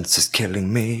suspense is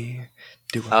killing me.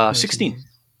 16.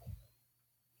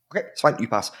 Okay, it's fine. You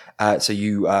pass. So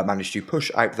you managed to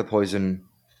push out the poison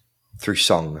through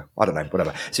song. I don't know,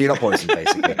 whatever. So you're not poisoned,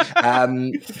 basically.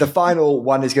 The final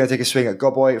one is going to take a swing at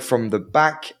Goboy from the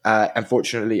back.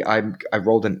 Unfortunately, I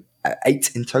rolled an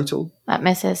 8 in total. That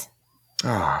misses.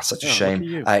 Ah, such a look shame. at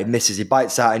you. It misses. He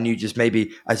bites out, and you just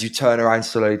maybe, as you turn around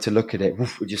slowly to look at it,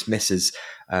 it just misses.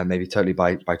 Maybe totally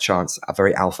by chance.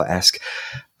 Very alpha-esque.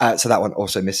 So that one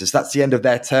also misses. That's the end of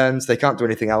their turns. They can't do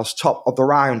anything else. Top of the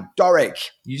round. Doric,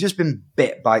 you've just been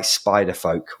bit by spider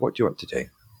folk. What do you want to do?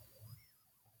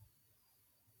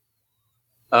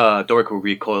 Doric will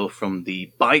recoil from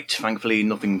the bite. Thankfully,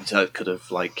 nothing could have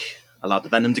allowed the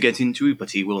venom to get into,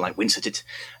 but he will wince at it,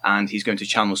 and he's going to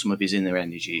channel some of his inner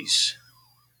energies.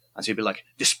 And so he'll be like,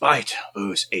 "Despite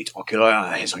those 8 ocular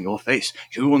eyes on your face,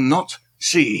 you will not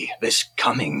see this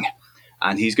coming."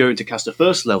 And he's going to cast a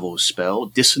first level spell,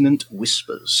 Dissonant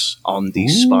Whispers, on the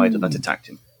spider that attacked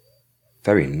him.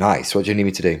 Very nice. What do you need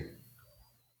me to do?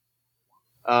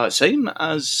 Same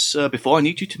as before. I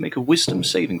need you to make a wisdom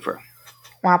saving throw.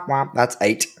 Whap, whap. That's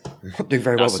 8. I'm not doing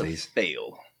very well That's with a these.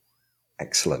 fail.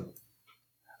 Excellent.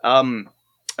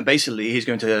 And basically, he's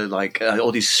going to,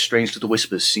 all these strange little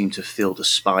whispers seem to fill the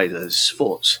spider's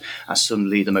thoughts, as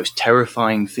suddenly the most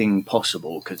terrifying thing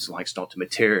possible could, start to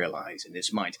materialize in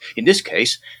his mind. In this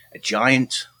case, a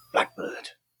giant blackbird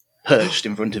perched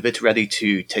in front of it, ready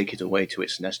to take it away to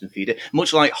its nest and feed it,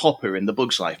 much like Hopper in the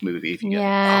Bugs Life movie, if you get it.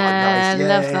 Yeah, nice.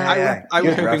 love Yeah, that. yeah. I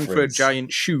was Good hoping for a reference.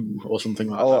 giant shoe or something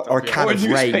like Or that. a can of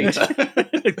rain.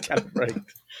 Can of rain.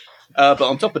 But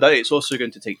on top of that, it's also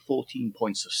going to take 14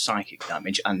 points of psychic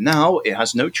damage, and now it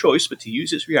has no choice but to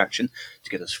use its reaction to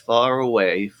get as far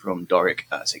away from Doric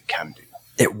as it can do.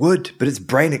 It would, but its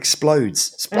brain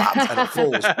explodes, splat, and it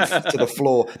falls to the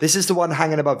floor. This is the one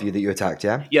hanging above you that you attacked,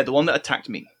 yeah? Yeah, the one that attacked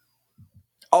me.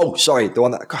 Oh, sorry, the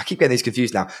one that... God, I keep getting these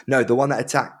confused now. No, the one that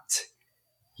attacked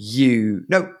you...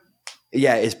 No,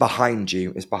 yeah, it's behind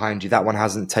you. It's behind you. That one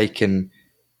hasn't taken...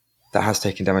 That has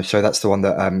taken damage. So that's the one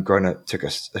that Grona took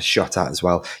a shot at as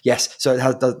well. Yes, so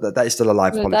that is still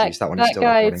alive. Apologies, that one is still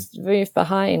recording. That guy moved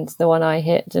behind the one I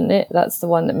hit, didn't it? That's the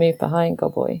one that moved behind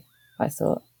Gobboy, I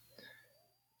thought.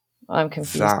 I'm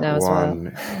confused now as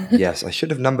well. Yes, I should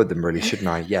have numbered them really, shouldn't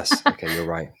I? Yes, okay, you're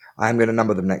right. I am going to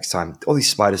number them next time. All these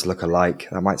spiders look alike.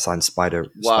 That might sound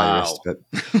spiderist, but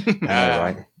I know,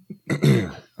 right?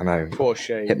 I know. Poor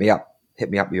shame. Hit me up,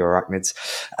 you arachnids.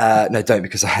 No, don't,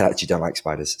 because I actually don't like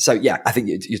spiders. So yeah, I think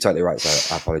you're totally right.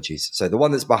 So apologies. So the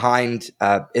one that's behind,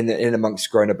 in amongst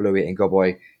Grona, Bluey, and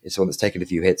Gobboy is the one that's taken a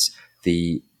few hits.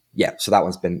 So that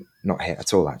one's been not hit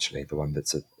at all, actually, the one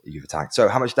that's you've attacked. So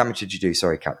how much damage did you do?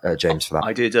 Sorry, James, for that.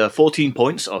 I did 14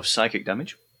 points of psychic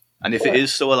damage. And if it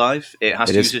is still alive, it has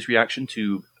to use its reaction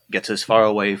to get as far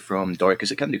away from Doric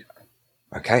as it can do.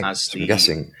 Okay, as so I'm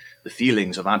guessing the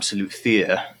feelings of absolute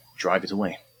fear drive it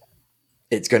away.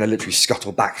 It's going to literally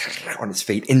scuttle back on its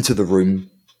feet into the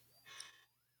room.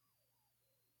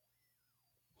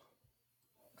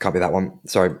 Can't be that one.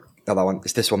 Sorry. Not that one.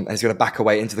 It's this one. And it's going to back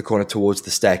away into the corner towards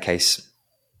the staircase.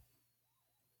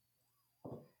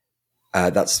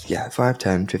 That's, 5,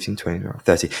 10, 15, 20,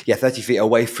 30. Yeah, 30 feet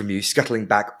away from you, scuttling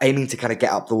back, aiming to kind of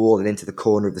get up the wall and into the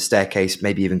corner of the staircase,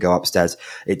 maybe even go upstairs.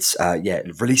 It's,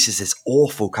 it releases this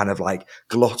awful kind of like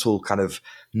glottal kind of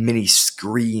mini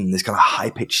scream, this kind of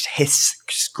high-pitched hiss,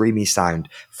 screamy sound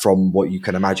from what you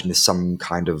can imagine is some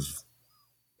kind of,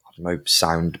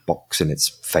 sound box in its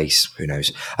face. Who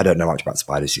knows? I don't know much about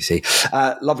spiders, you see.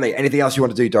 Lovely. Anything else you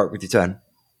want to do, Doric, with your turn?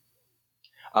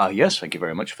 Yes, thank you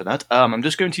very much for that. I'm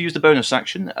just going to use the bonus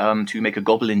action to make a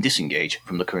goblin disengage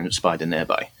from the current spider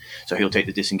nearby. So he'll take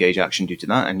the disengage action due to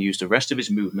that and use the rest of his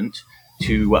movement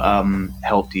to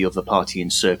help the other party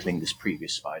encircling this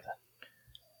previous spider.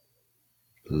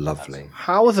 Lovely.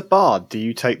 How, as a bard, do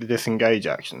you take the disengage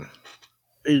action?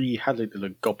 He had a little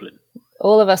goblin.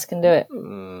 All of us can do it.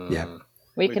 Yeah.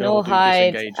 We can all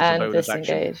hide disengage as a and bonus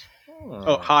action. disengage.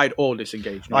 Oh, hide or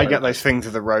disengage. I get those things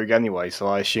as a rogue anyway, so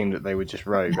I assumed that they were just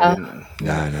rogue. I didn't.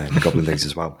 No, the goblin things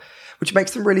as well. Which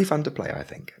makes them really fun to play, I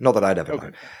think. Not that I'd ever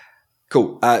know.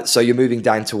 Cool. So you're moving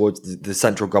down towards the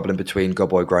central goblin between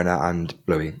Gobboy, Grona, and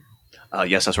Bluey.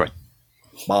 Yes, that's right.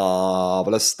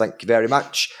 Marvellous. Thank you very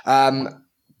much.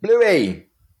 Bluey,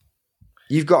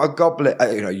 you've got a goblin.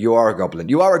 You are a goblin.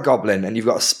 You are a goblin, and you've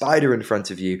got a spider in front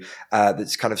of you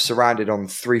that's kind of surrounded on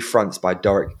 3 fronts by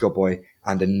Doric, Gobboy,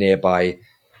 and a nearby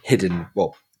hidden,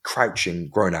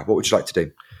 crouching Grona. What would you like to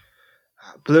do?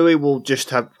 Bluey will just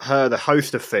have heard a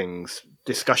host of things,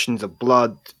 discussions of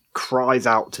blood, cries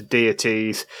out to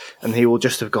deities, and he will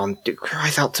just have gone,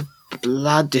 cries out to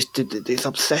blood, this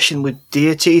obsession with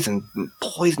deities and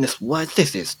poisonous words.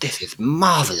 This is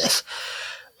marvellous.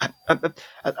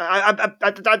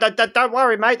 Don't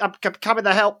worry, mate. I'm coming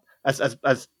to help.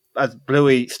 As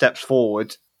Bluey steps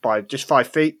forward by just 5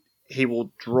 feet, he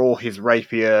will draw his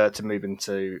rapier to move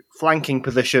into flanking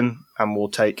position and will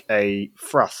take a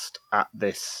thrust at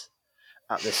this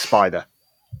spider.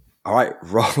 All right,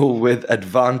 roll with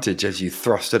advantage as you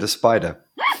thrust at a spider.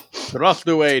 Thrust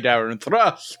away, Darren.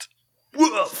 Thrust.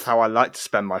 That's how I like to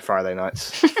spend my Friday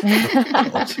nights.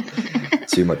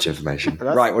 Too much information.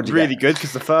 Right, what do you really get? good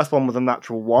because the first one was a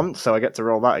natural 1, so I get to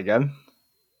roll that again.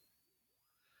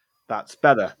 That's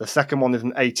better. The second one is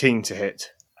an 18 to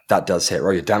hit. That does hit.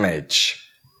 Roll your damage.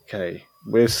 Okay,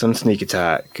 with some sneak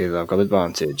attack because I've got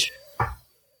advantage.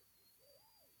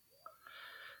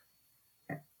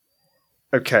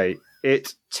 Okay,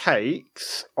 it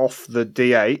takes off the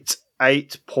D8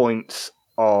 8 points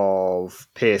of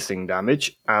piercing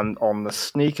damage, and on the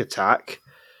sneak attack,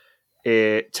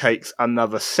 it takes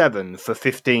another 7 for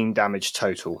 15 damage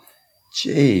total.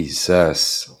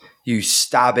 Jesus. You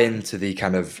stab into the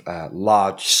kind of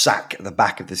large sack at the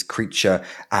back of this creature,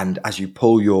 and as you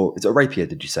pull your... Is it a rapier,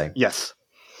 did you say? Yes.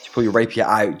 As you pull your rapier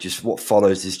out, just what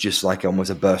follows is just like almost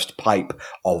a burst pipe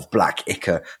of black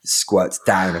ichor that squirts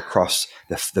down across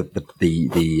the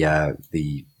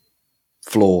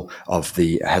floor of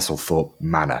the Hesselthorpe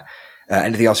Manor.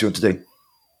 Anything else you want to do?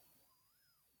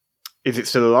 Is it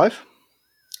still alive?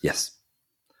 Yes.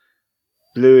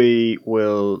 Bluey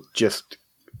will just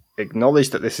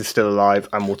acknowledge that this is still alive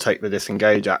and will take the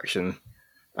disengage action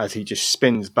as he just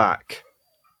spins back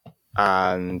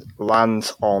and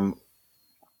lands on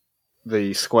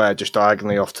the square just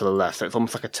diagonally off to the left. So it's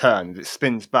almost like a turn. It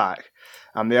spins back.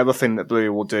 And the other thing that Bluey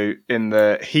will do in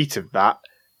the heat of that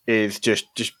is just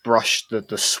brush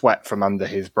the sweat from under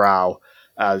his brow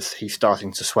as he's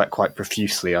starting to sweat quite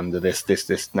profusely under this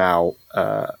now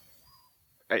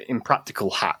impractical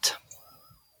hat.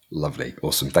 Lovely.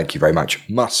 Awesome. Thank you very much.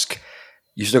 Musk,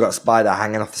 you still got a spider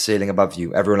hanging off the ceiling above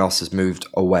you. Everyone else has moved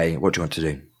away. What do you want to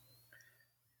do?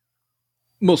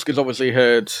 Musk has obviously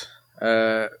heard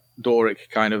Doric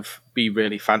kind of be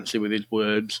really fancy with his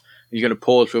words. He's going to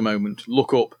pause for a moment,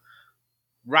 look up,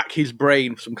 rack his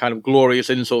brain for some kind of glorious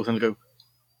insult and go,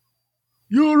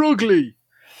 "You're ugly!"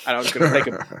 And I'm just going to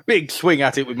take a big swing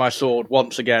at it with my sword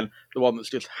once again, the one that's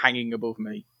just hanging above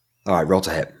me. All right, roll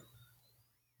to hit.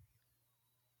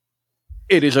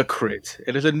 It is a crit.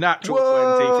 It is a natural 20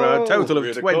 for a total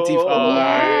of 25.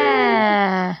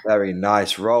 Yeah. Very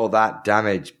nice. Roll that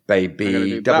damage, I'm gonna baby.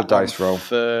 do Double that dice one roll.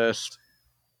 first.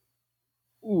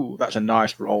 Ooh, that's a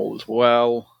nice roll as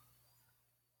well.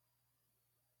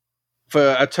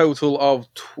 For a total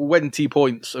of 20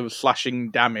 points of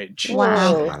slashing damage.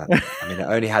 Wow. Man, I mean, it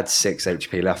only had 6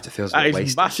 HP left. It feels a That bit is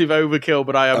wasted. massive overkill,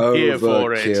 but I am here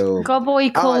for it. Overkill.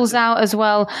 Godboy calls out as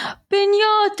well,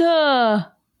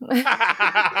 "Pinata!"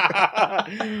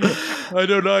 I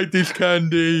don't like this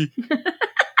candy.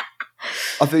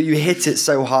 I feel you hit it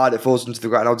so hard it falls into the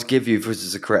ground. I'll just give you, for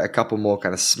instance, a crit, a couple more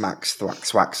kind of smacks,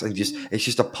 thwacks, and it's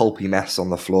just a pulpy mess on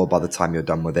the floor by the time you're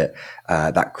done with it.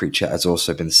 That creature has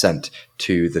also been sent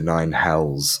to the 9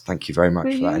 hells. Thank you very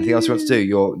much for that. Anything else you want to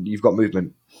do? You've got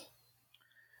movement.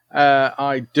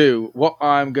 I do. What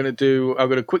I'm going to do, I'm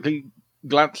going to quickly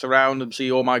glance around and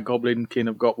see all my goblin kin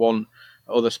have got one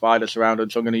other spider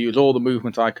surrounded, so I'm going to use all the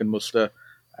movement I can muster,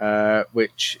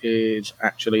 which is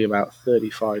actually about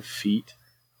 35 feet.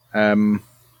 And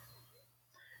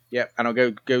I'll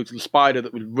go to the spider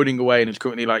that was running away and is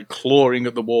currently like clawing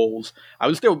at the walls. I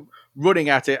was still running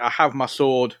at it. I have my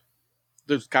sword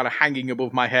just kind of hanging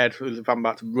above my head as if I'm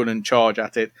about to run and charge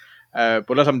at it.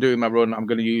 But as I'm doing my run, I'm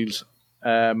going to use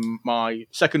my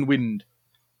second wind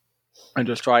and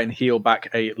just try and heal back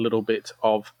a little bit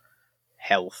of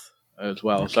health as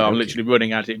well. So I'm literally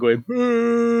running at it going,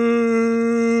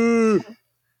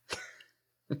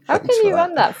 How can you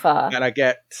run that far? and I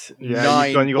get Yeah,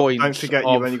 9 points don't forget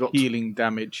of you've only got healing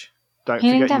damage. Don't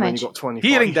Healing forget you've only damage. got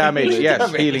 25. Healing damage, Healing yes,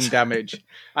 damage. healing damage.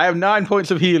 I have 9 points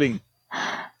of healing.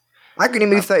 How can you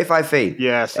move 35 feet?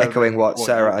 Yeah, so Echoing what well,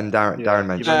 Sarah and Darren You've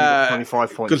mentioned. only got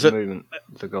 25 points 'cause of movement,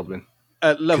 the goblin.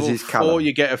 At level he's 4, Callum.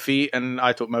 you get a feat, and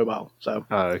I took mobile. So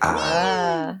Oh, okay.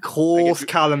 Ah. Of course,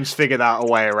 Callum's figured out a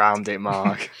way around it,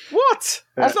 Mark. what?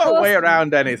 That's Of not a course. way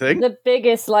around anything. The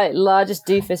biggest, largest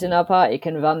doofus in our party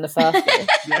can run the fastest.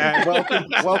 Yeah,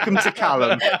 welcome to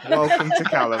Callum. Welcome to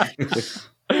Callum.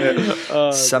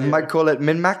 Some might call it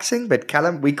min-maxing, but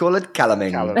we call it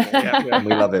Calluming. Callum. And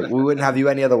we love it. We wouldn't have you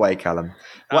any other way, Callum.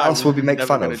 What else would we make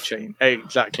fun of? Change.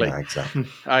 Exactly. Yeah, exactly.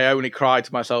 I only cry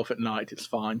to myself at night. It's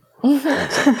fine.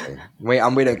 Exactly. We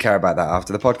don't care about that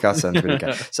after the podcast ends. We don't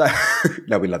care. So,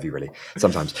 no, we love you really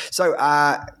sometimes. So,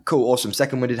 cool, awesome.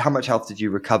 Second winded. How much health did you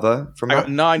recover from I that?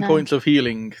 got 9 points of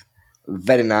healing.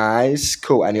 Very nice.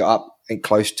 Cool. And you're up and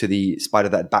close to the spider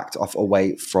that backed off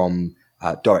away from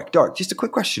Doric. Doric, just a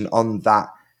quick question on that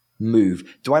move.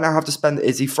 Do I now have to spend?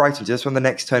 Is he frightened? Does on the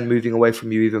next turn moving away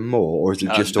from you even more, or is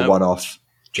it just a no. one-off?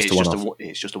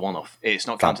 It's just a one-off. It's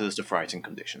not counted as a frightened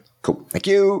condition. Cool. Thank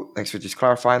you. Thanks for just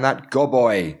clarifying that. Go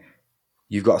boy.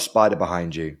 You've got a spider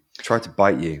behind you. Try to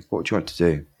bite you. What would you want to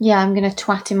do? Yeah, I'm going to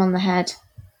twat him on the head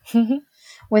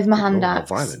with my hand how axe.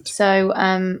 violent. So,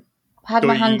 had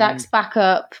my hand axe back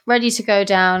up, ready to go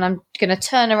down. I'm going to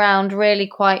turn around really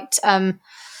quite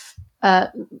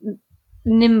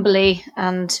nimbly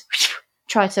and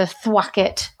try to thwack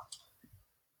it.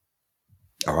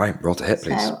 All right. Roll to hit,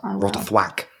 please. So I Roll to will.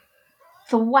 thwack.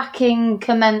 Thwacking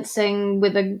commencing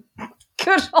with a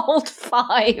good old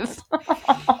 5.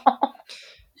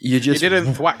 You You just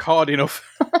didn't thwack hard enough.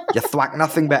 you thwack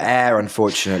nothing but air,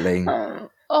 unfortunately.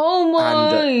 Oh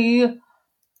my! And,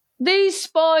 These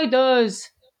spiders!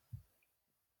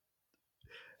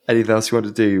 anything else you want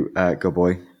to do, go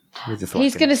boy? With your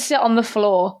He's thwacking? going to sit on the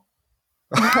floor.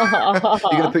 You're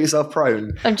going to put yourself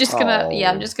prone. I'm just gonna, Oh.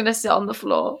 I'm just gonna sit on the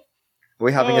floor. Are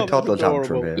we having Oh, a toddler that's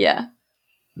tantrum adorable. here? Yeah,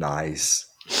 Nice.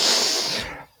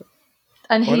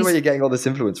 and I wonder where he's you're getting all this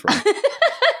influence from.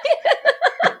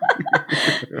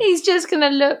 he's just gonna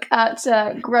look at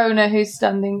Grona, who's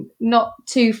standing not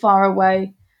too far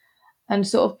away, and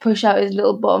sort of push out his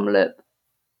little bottom lip,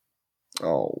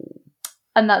 Oh,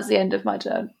 and that's the end of my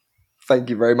turn. Thank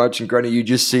you very much. And Granny, you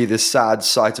just see this sad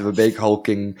sight of a big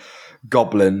hulking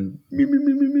goblin,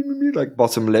 like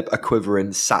bottom lip a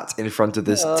quivering, sat in front of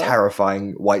this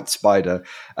terrifying white spider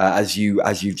as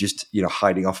you've just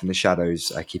hiding off in the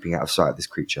shadows, keeping out of sight of this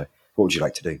creature. What would you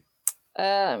like to do?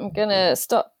 I'm gonna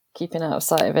stop keeping out of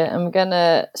sight of it. I'm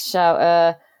gonna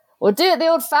shout, we'll do it the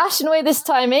old-fashioned way this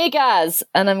time, eh, guys?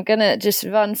 And I'm gonna just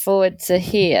run forward to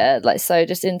here, like so,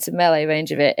 just into melee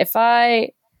range of it. If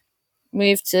I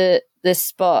move to this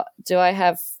spot, do I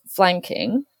have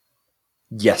flanking?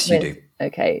 Yes, you do.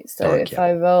 Okay, so if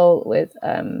I roll with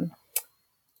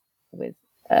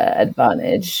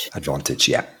advantage. Advantage,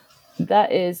 yeah.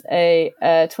 That is a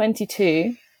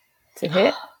 22 to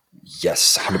hit.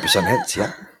 Yes, 100% hits,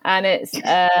 yeah. And it's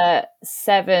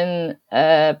 7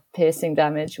 piercing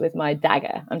damage with my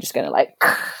dagger. I'm just going to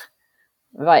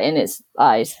right in its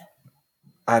eyes.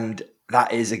 And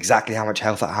that is exactly how much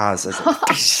health it has as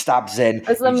it stabs in.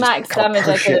 That's the max damage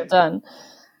I could have done.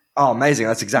 Oh, amazing.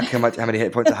 That's exactly how many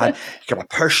hit points it had. You kind of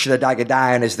push the dagger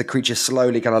down as the creature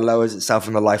slowly kind of lowers itself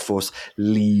and the life force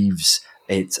leaves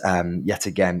it yet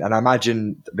again. And I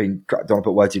imagine, don't want to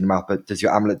put words in your mouth, but does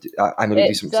your amulet do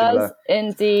something similar? It does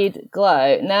indeed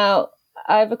glow. Now,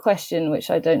 I have a question which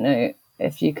I don't know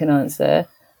if you can answer.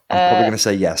 I'm probably going to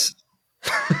say yes.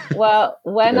 Well,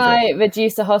 when I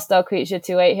reduce a hostile creature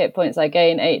to 8 hit points, I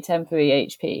gain 8 temporary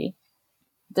HP.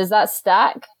 Does that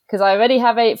stack? Because I already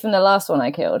have 8 from the last one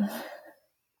I killed.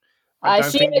 I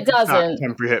assume it doesn't.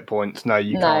 Temporary hit points. No,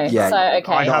 you can't. Yeah, so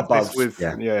okay. I have this with.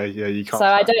 Yeah, you can't. So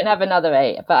I don't have another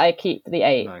 8, but I keep the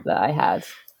 8 that I had.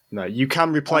 No, you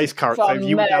can replace characters. So if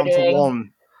you were down to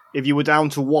 1, if you were down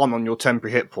to 1 on your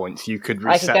temporary hit points, you could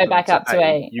reset. I could go back up to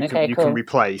 8. You cool. can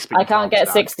replace. But I can't get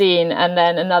 16 and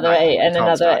then another 8 and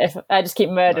another. If I just keep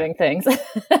murdering things.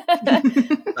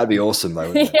 That'd be awesome, though.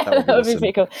 Wouldn't it? Yeah, that would be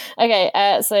pretty cool.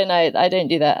 Okay, so no, I don't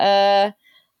do that.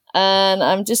 And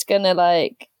I'm just gonna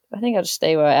I think I'll just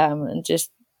stay where I am and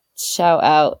just shout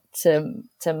out to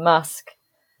Musk.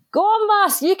 Go on,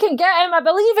 Musk! You can get him. I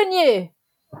believe in you.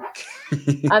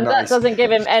 And Nice. that doesn't give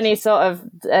him any sort of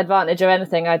advantage or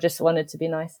anything. I just wanted to be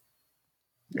nice.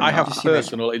 I have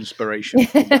personal inspiration.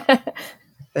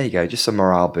 There you go, just some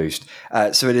morale boost.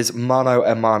 So it is mano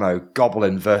a mano,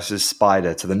 goblin versus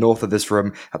spider. To the north of this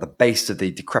room, at the base of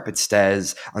the decrepit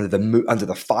stairs, under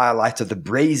the firelight of the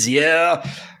brazier,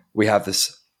 we have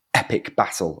this epic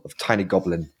battle of tiny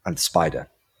goblin and spider.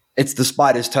 It's the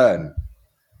spider's turn.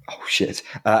 Oh shit!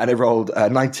 And it rolled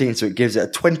 19, so it gives it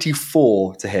a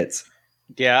 24 to hit.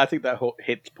 Yeah, I think that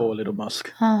hits poor little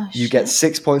Musk. Oh, You get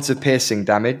 6 points of piercing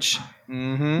damage.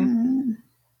 Mm-hmm.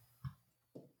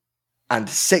 And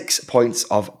 6 points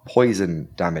of poison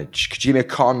damage. Could you give me a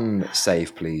con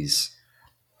save, please?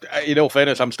 In all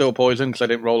fairness, I'm still poisoned because I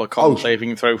didn't roll a con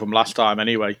saving throw from last time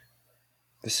anyway.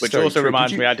 Which also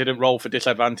reminds me I didn't roll for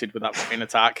disadvantage with that fucking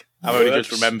attack. I've only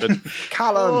just remembered.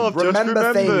 Callum,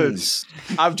 remember things.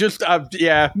 My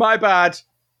bad.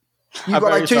 You've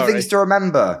got like 2 things to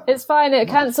remember. It's fine. It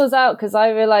cancels out because I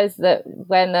realised that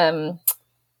when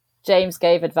James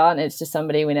gave advantage to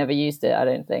somebody, we never used it. I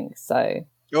don't think so.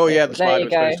 Oh yeah, the There spider you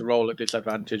was go. supposed to roll at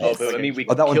disadvantage. Oh, but I mean,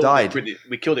 that one died.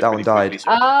 We killed it. That one died.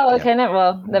 Oh, okay.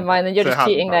 Never mind. Then you're So just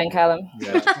cheating then, Callum.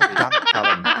 Damn it,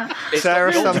 Callum.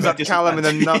 Sarah sums up Callum in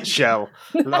a nutshell.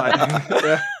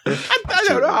 I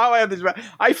don't know how I have this right.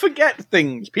 I forget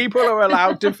things. People are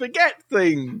allowed to forget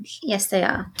things. Yes, they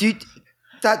are. Dude,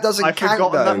 that doesn't I've count,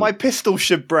 forgotten though. that my pistol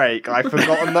should break. I've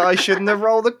forgotten that I shouldn't have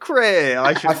rolled a crit.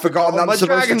 I've forgotten that I'm my supposed to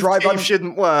dragon's drive team on-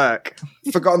 shouldn't work.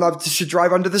 Forgotten I should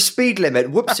drive under the speed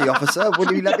limit. Whoopsie, officer.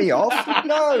 Will you let me off?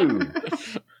 No.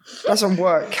 Doesn't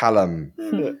work, Callum.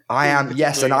 I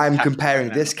am comparing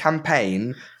this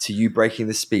campaign to you breaking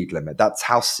the speed limit. That's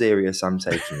how serious I'm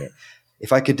taking it.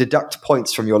 If I could deduct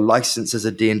points from your license as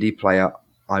a D&D player,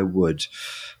 I would.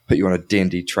 Put you on a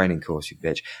D&D training course, you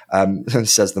bitch.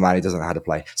 Says the man who doesn't know how to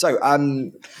play. So,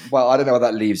 well, I don't know where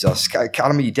that leaves us.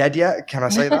 Callum, are you dead yet? Can I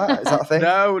say that? Is that a thing?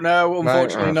 No,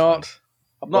 unfortunately not.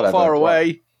 I'm not Whatever. far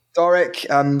away. Doric,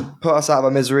 put us out of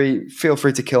our misery. Feel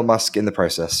free to kill Musk in the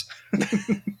process.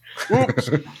 Oops.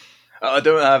 I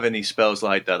don't have any spells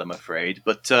like that, I'm afraid.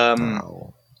 But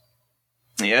Oh.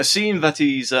 yeah, seeing that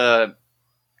he's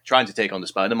trying to take on the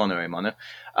spider mono,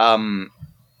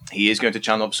 he is going to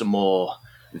channel up some more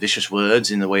vicious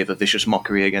words in the way of a vicious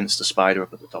mockery against the spider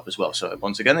up at the top as well. So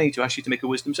once again, I need to ask you to make a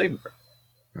wisdom saving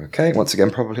throw. Okay, once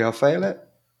again, probably I'll fail it.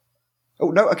 Oh,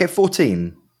 no, okay,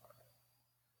 14.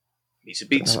 Meets it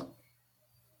beats.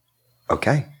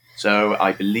 Okay. So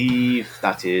I believe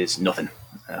that is nothing.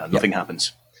 Nothing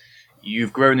happens.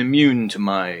 You've grown immune to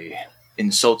my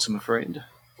insults, I'm afraid.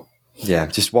 Yeah,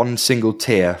 just one single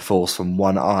tear falls from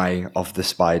one eye of the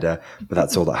spider, but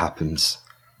that's all that happens.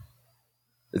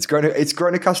 It's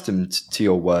grown accustomed to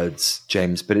your words,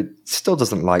 James, but it still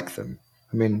doesn't like them.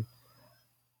 I mean,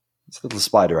 its little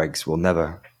spider eggs will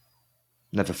never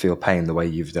feel pain the way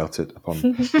you've dealt it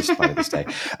upon this spider this day.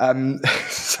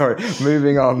 Sorry,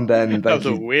 moving on then. That was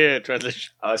a weird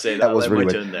transition. I say That was really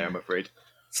my weird. turn there, I'm afraid.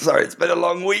 Sorry, it's been a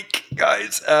long week,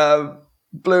 guys.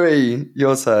 Bluey,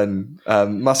 your turn.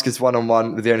 Musk is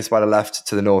 1-on-1 with the only spider left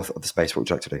to the north of the space. What would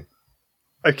you like to do?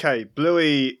 Okay,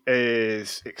 Bluey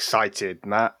is excited,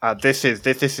 Matt. This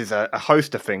is a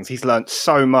host of things. He's learnt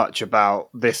so much about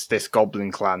this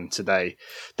Goblin clan today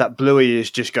that Bluey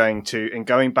is just going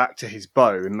back to his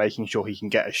bow and making sure he can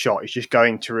get a shot. He's just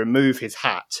going to remove his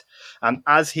hat, and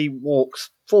as he walks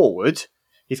forward,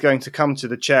 he's going to come to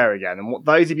the chair again. And what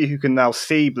those of you who can now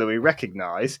see Bluey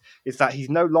recognise is that he's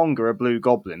no longer a blue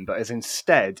goblin, but is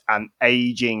instead an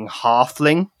aging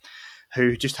halfling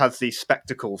who just has these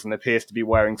spectacles and appears to be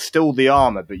wearing still the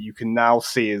armour, but you can now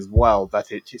see as well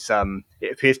that it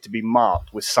appears to be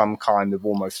marked with some kind of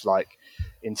almost like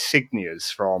insignias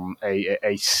from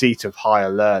a seat of higher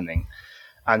learning.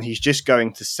 And he's just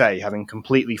going to say, having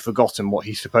completely forgotten what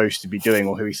he's supposed to be doing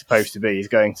or who he's supposed to be, he's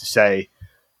going to say,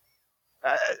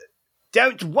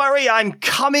 "Don't worry, I'm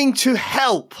coming to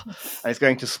help." And he's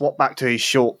going to swap back to his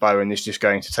short bow and is just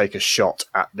going to take a shot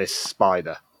at this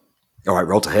spider. All right,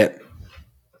 roll to hit.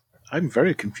 I'm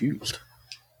very confused.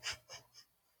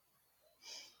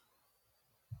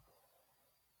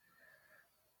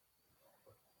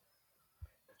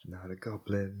 Not a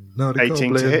goblin. Not a 18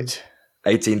 goblin. to hit.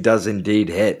 18 does indeed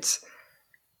hit.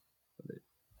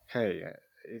 Hey,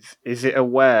 is it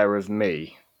aware of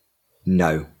me?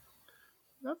 No.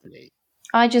 Lovely.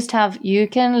 I just have "you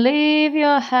can leave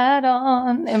your hat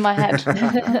on" in my head.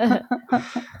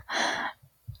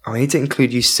 I need to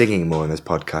include you singing more in this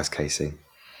podcast, Casey.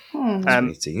 You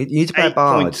need to play a 8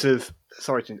 bard. points of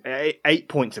 8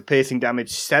 points of piercing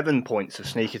damage, 7 points of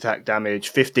sneak attack damage,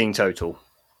 15 total.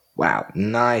 Wow,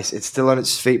 nice. It's still on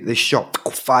its feet. The shot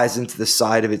fires into the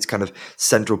side of its kind of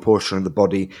central portion of the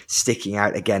body, sticking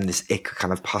out again. This ick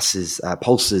kind of pulses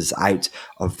out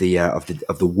of the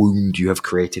wound you have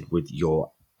created with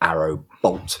your arrow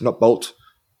bolt. Not bolt,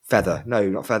 feather. No,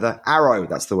 not feather. Arrow.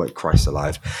 That's the word. Christ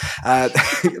alive.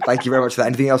 Thank you very much for that.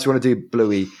 Anything else you want to do?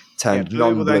 Bluey turned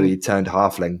Bluey will non-Bluey turned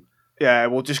halfling. Yeah,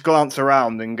 we'll just glance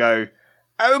around and go,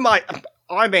 oh my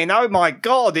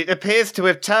God, it appears to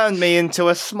have turned me into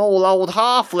a small old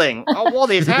halfling. Oh, what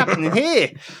is happening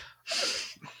here?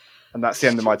 And that's the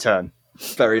end of my turn.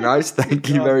 Very nice. Thank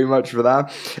you very much for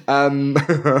that.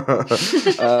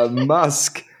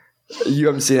 Musk, you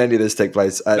haven't seen any of this take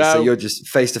place. No. So you're just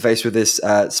face to face with this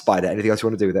spider. Anything else you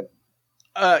want to do with it?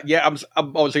 Yeah, I'm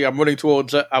obviously running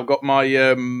towards it. I've got my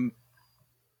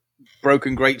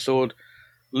broken greatsword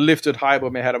lifted high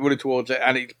above my head. I'm running towards it,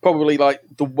 and it's probably like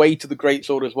the weight of the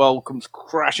greatsword as well comes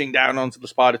crashing down onto the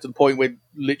spider to the point where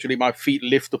literally my feet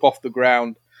lift up off the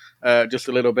ground just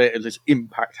a little bit as this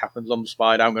impact happens on the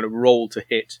spider. I'm going to roll to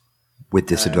hit. With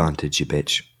disadvantage, you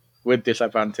bitch. With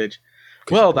disadvantage.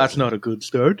 Well, that's not a good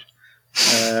start.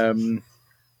 Come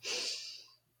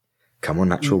on,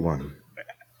 natural one.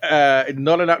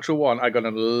 Not a natural one. I got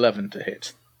an 11 to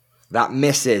hit. That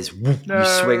misses. You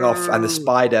swing off, and the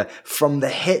spider, from the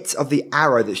hit of the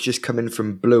arrow that's just come in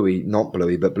from Bluey, not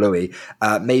Bluey, but Bluey,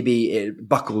 maybe it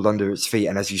buckled under its feet,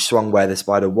 and as you swung where the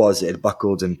spider was, it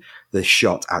buckled, and the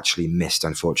shot actually missed,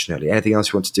 unfortunately. Anything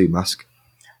else you want to do, Musk?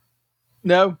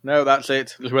 No, that's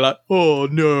it. Just be like, oh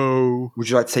no. Would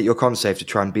you like to take your con save to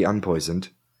try and be unpoisoned?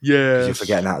 Yes. Because you're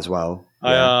forgetting that as well.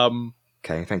 I am.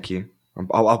 Okay, thank you.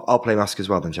 I'll play Musk as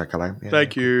well then, Jack. Hello. Yeah,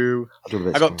 Thank you.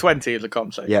 I got 20 as a con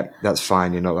save. Yeah, that's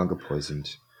fine. You're no longer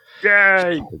poisoned.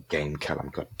 Yay! Good game, Callum.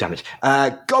 God damn it.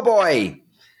 Go boy!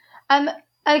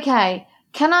 Okay.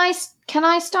 Can I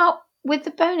start with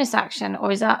the bonus action,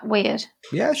 or is that weird?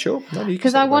 Yeah, sure. No,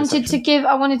 Because I wanted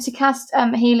to cast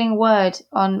healing word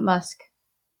on Musk.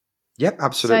 Yep,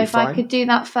 absolutely. So if I could do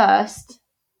that first.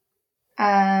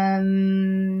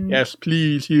 Yes,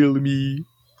 please heal me.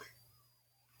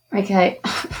 Okay.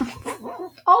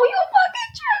 Oh, you're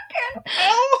fucking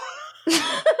joking!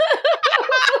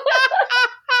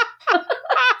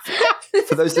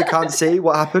 For those that can't see,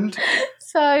 what happened?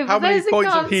 So, how many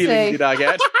points of healing did I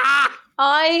get?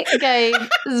 I gave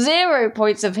 0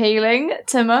 points of healing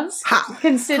to Musk,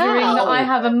 considering that I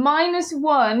have a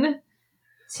 -1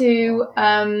 to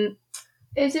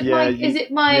Is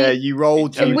it my? Yeah, you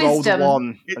rolled wisdom.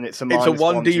 1, and it's a It's a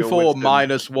 1d4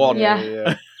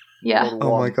 -1. Yeah.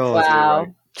 Oh my god!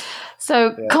 Wow.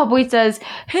 So Cobboy says,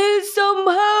 "Here's some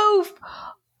hope."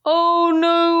 Oh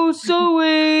no,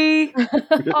 sorry.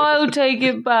 I'll take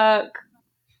it back.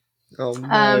 Oh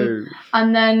no.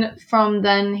 And then from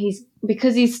then,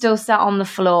 because he's still sat on the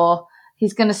floor,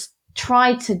 he's going to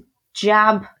try to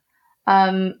jab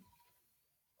around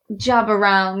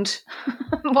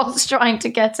whilst trying to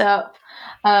get up.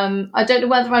 I don't know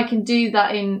whether I can do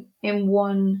that in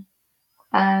one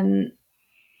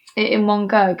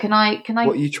go. Can I?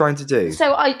 What are you trying to do?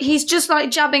 So he's just like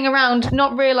jabbing around,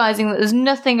 not realizing that there's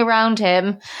nothing around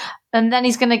him, and then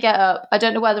he's going to get up. I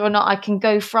don't know whether or not I can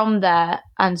go from there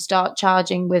and start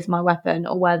charging with my weapon,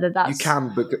 or whether that's You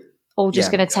can, but all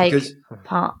just going to take because-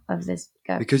 part of this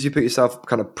go. Because you put yourself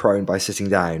kind of prone by sitting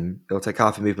down, it'll take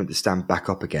half a movement to stand back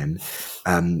up again.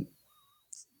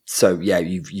 So yeah,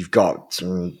 you've got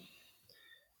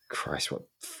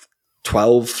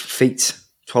 12 feet,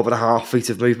 12 and a half feet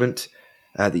of movement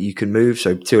that you can move.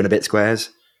 So 2 and a bit squares.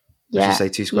 Let's just say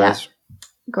 2 squares. Yeah.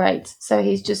 Great. So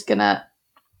he's just going to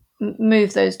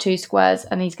move those 2 squares,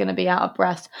 and he's going to be out of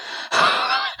breath.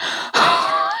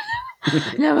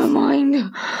 Never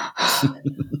mind.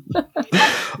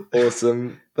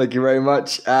 Awesome. Thank you very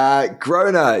much.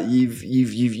 Grona,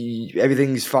 you've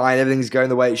everything's fine, everything's going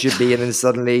the way it should be, and then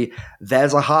suddenly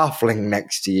there's a halfling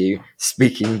next to you,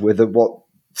 speaking with what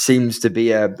seems to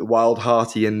be a wild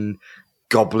Heartian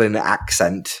goblin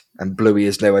accent, and Bluey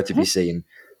is nowhere to be seen.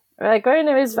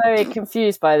 Grona is very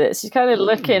confused by this. She's kind of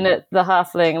looking at the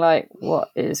halfling like, what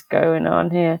is going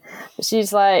on here? But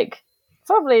she's like,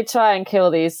 probably try and kill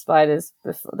these spiders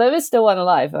before. There is still one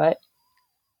alive, right?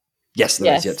 Yes,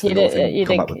 there is. Yes, you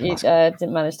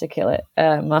didn't manage to kill it,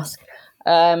 Musk.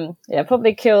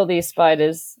 Probably kill these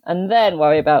spiders and then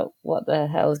worry about what the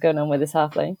hell is going on with this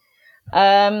halfling.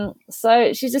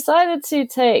 So she's decided to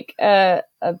take a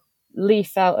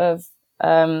leaf out of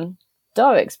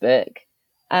Doric's book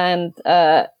and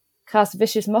cast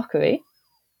Vicious Mockery.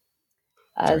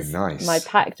 As Very nice. my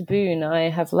packed boon, I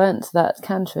have learnt that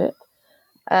cantrip.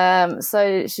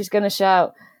 So she's going to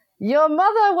shout, "Your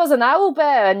mother was an owl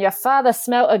bear and your father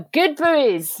smelt of good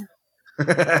berries."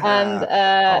 And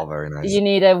very nice. you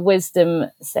need a wisdom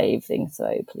saving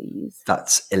throw, please.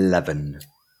 That's 11.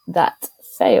 That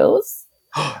fails.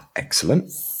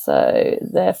 Excellent. So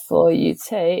therefore you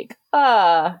take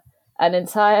an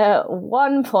entire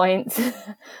 1 point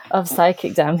of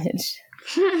psychic damage.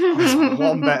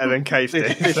 One better than Casey.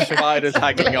 The spider's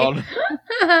hanging on.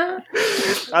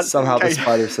 Somehow the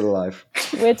spider's still alive.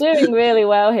 We're doing really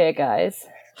well here, guys.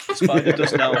 The spider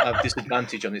does now have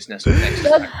disadvantage on its next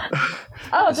attack.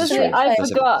 Oh, This is does it? true. I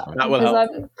That's forgot. That will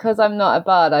help. Because I'm not a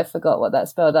bard, I forgot what that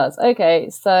spell does. Okay,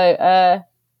 so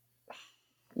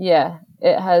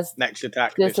it has Next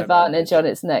attack. disadvantage on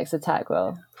its next attack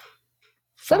roll.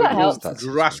 So that helps. That's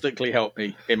Drastically helped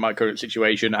me in my current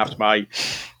situation after my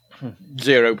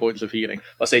 0 points of healing.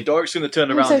 I say Doric's going to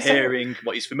turn around, so sorry. hearing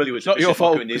what he's familiar with. It's not your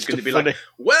fault. And he's It's going to be funny. like,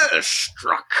 "Well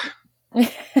struck."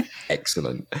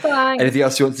 excellent. Thanks. Anything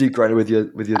else you want to do, Grona, with your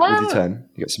turn?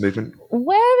 You got some movement?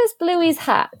 Where is Bluey's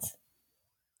hat?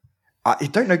 I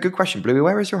don't know. Good question, Bluey.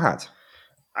 Where is your hat?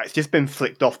 It's just been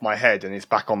flicked off my head and it's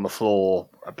back on the floor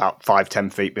about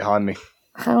 5-10 feet behind me.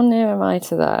 How near am I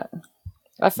to that?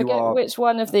 I forget are- which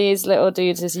one of these little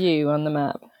dudes is you on the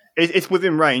map. It's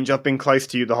within range. I've been close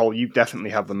to you the whole. You definitely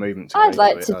have the movement. I'd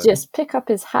like to just pick up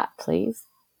his hat, please.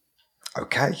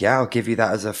 Okay, yeah, I'll give you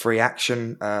that as a free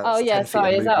action. Oh, it's yeah, 10 feet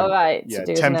sorry, of is that movement. all right? Yeah, To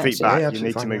do as 10 an feet action? back. Yeah, You absolutely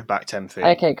need to fine, move yeah. back 10 feet.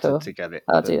 Okay, cool. To get it.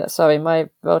 I'll do that. Sorry, my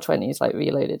roll 20 is like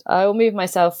reloaded. I will move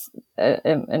myself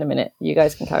in a minute. You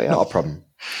guys can carry on. Not a problem.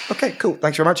 Okay, cool.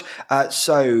 Thanks very much.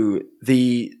 So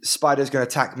the spider's going to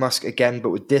attack Musk again,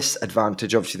 but with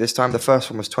disadvantage, obviously, this time. The first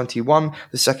one was 21.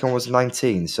 The second one was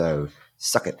 19, so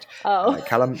suck it. Oh.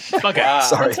 Callum. Okay.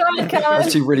 Sorry. That's right, Callum.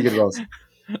 Those two really good rolls.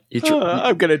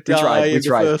 I'm going to die tried, we in the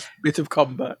tried. first bit of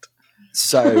combat.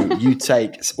 So you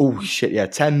take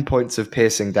 10 points of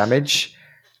piercing damage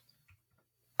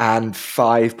and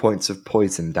 5 points of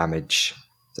poison damage.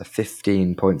 So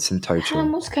 15 points in total.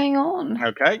 What's going on?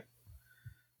 Okay.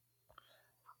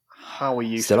 How are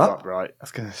you Still up? Right. I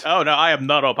was going to. Oh, no, I am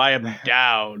not up. I am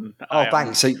down. I am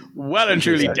Thanks. So well and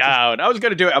truly down. I was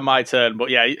going to do it on my turn, but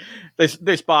yeah,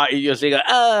 this part, you're seeing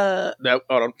no, hold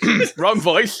on. Wrong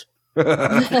voice.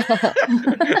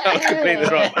 That was completely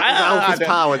wrong. Alpha's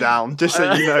power down, just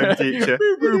so you know in the future.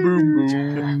 Boom, boom,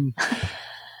 boom.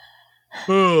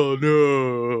 Oh,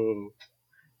 no.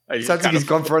 He sounds like he's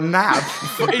gone for a nap.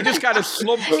 He just kind of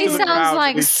slumps He to the sounds ground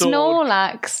like with his sword.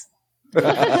 Snorlax.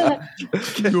 The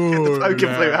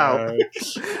poker flute out.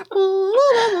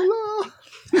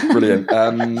 Brilliant.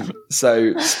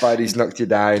 So Spidey's knocked you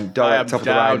down. I am Direct top of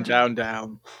the round.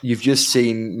 down. You've just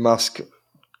seen Musk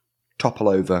topple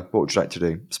over. What would you like to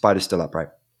do? Spider's still upright.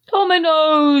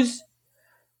 Dominoes!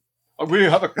 We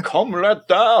have a comrade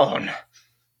down.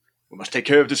 We must take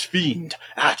care of this fiend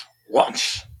at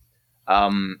once.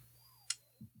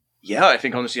 Yeah, I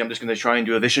think honestly I'm just going to try and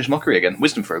do a vicious mockery again.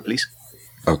 Wisdom throw, please.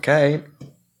 Okay.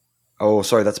 Oh,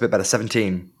 sorry, that's a bit better.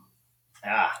 17.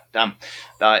 Ah, damn.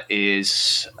 That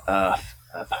is a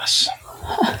pass.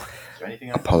 Is there anything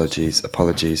else?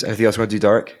 Apologies. Anything else you want to do,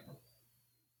 Doric?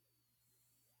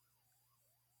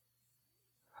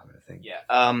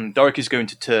 Yeah, Doric is going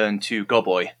to turn to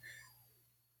Goboy.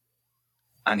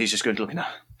 And he's just going to look in her.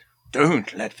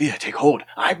 Don't let fear take hold.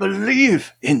 I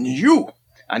believe in you.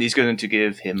 And he's going to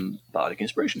give him Bardic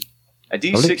Inspiration. A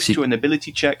D6 to an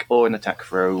ability check or an attack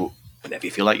throw, whenever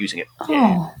you feel like using it.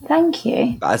 Oh, thank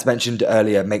you. As mentioned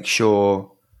earlier, make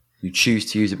sure you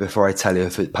choose to use it before I tell you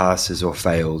if it passes or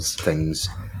fails things.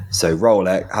 So roll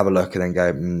it, have a look, and then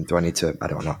go, do I need to? I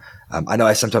don't know. I know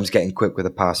I sometimes get in quick with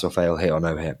a pass or fail, hit or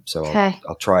no hit. So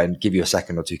I'll try and give you a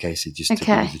second or two, Casey, just to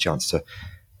give you the chance to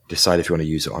decide if you want to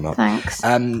use it or not. Thanks.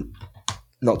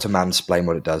 Not to mansplain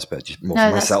what it does, but just more No,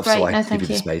 for myself, that's so great. I No, give you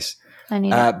the thank you. space. I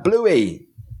need it. Bluey,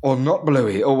 or not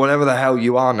Bluey, or whatever the hell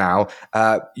you are now,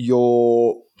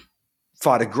 you're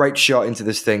fired a great shot into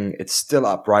this thing. It's still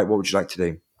upright. What would you like to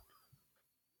do?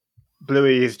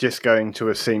 Bluey is just going to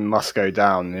assume must go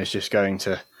down and is just going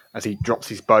to, as he drops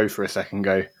his bow for a second,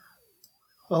 go,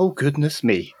 oh, goodness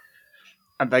me.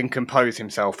 And then compose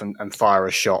himself and fire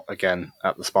a shot again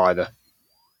at the spider.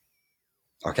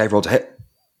 Okay, roll to hit.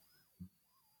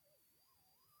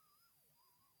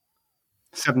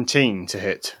 17 to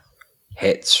hit.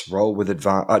 Hits. Roll with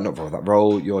advantage. Not roll that.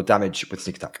 Roll your damage with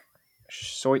sneak attack.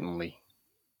 Certainly.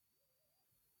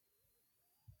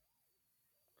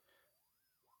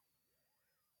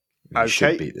 You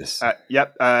should beat this.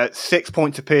 6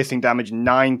 points of piercing damage,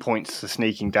 9 points of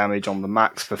sneaking damage on the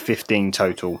max for 15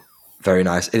 total. Very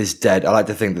nice. It is dead. I like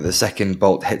to think that the second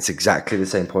bolt hits exactly the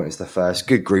same point as the first.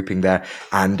 Good grouping there.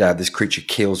 And this creature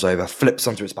keels over, flips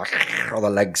onto its back, all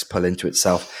the legs pull into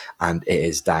itself, and it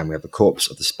is down. We have the corpse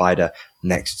of the spider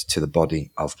next to the body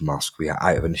of Musk. We are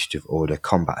out of initiative order.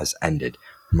 Combat has ended.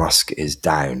 Musk is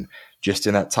down. Just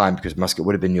in that time, because Musk, it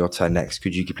would have been your turn next.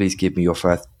 Could you please give me your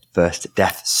first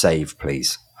death save,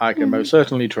 please? I can most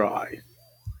certainly try.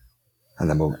 And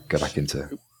then we'll go back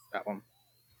into that one.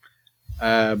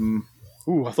 I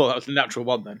thought that was a natural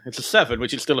one then. It's a 7,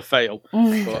 which is still a fail.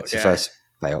 But, it's the first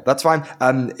fail. That's fine.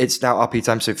 It's now RP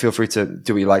time, so feel free to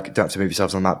do what you like. Don't have to move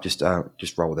yourselves on the map. Just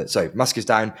roll with it. So Musk is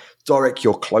down. Doric,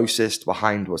 you're closest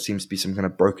behind what seems to be some kind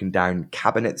of broken down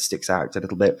cabinet that sticks out a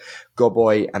little bit.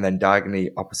 Goboy, and then diagonally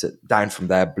opposite, down from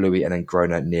there, Bluey, and then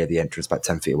Grona near the entrance, about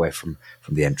 10 feet away from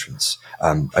the entrance.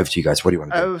 Over to you guys. What do you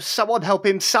want to do? Oh, someone help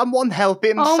him! Someone help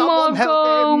him! Oh someone my help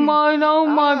god! him! Oh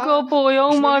my god, boy!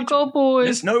 Oh my god, boy!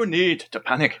 There's no need to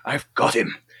panic. I've got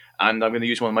him. And I'm going to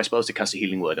use one of my spells to cast a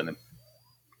healing word on him.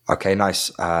 Okay,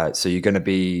 nice. So you're going to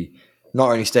be not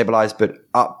only stabilized, but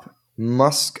up.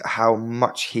 Musk, how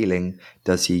much healing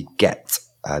does he get,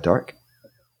 Doric?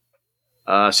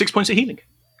 6 points of healing.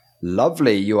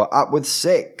 Lovely. You are up with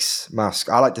 6, Musk.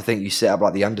 I like to think you sit up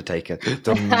like the Undertaker.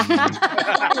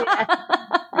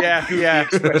 Yeah.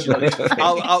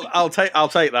 I'll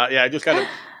take that. Yeah, it just kind of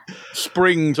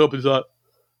springs up and is like,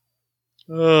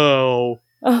 oh.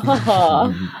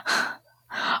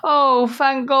 Oh,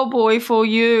 thank God, boy, for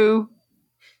you.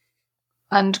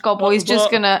 And Godboy's just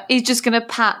gonna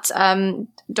pat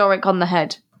Doric on the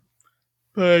head.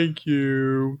 Thank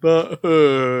you. That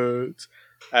hurts.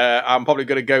 I'm probably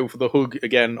going to go for the hug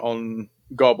again on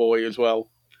Godboy as well.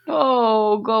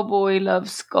 Oh, Godboy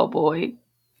loves Godboy.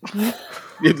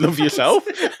 You'd love yourself?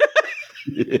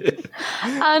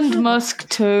 And Musk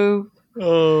too.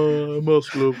 Oh, I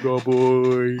must love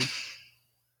Godboy.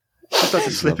 Just have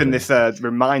to slip in this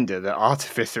reminder that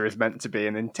Artificer is meant to be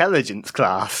an intelligence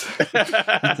class.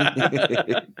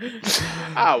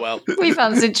 Well. We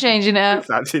fancied changing it up.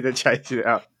 Fancy changing it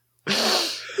up.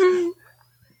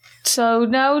 So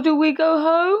now do we go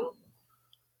home?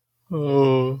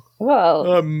 Oh,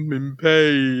 Well, I'm in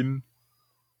pain.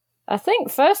 I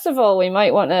think first of all we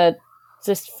might want to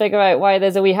just figure out why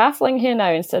there's a wee halfling here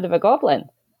now instead of a goblin.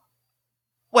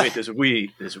 Wait, there's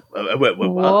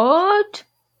What?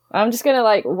 I'm just going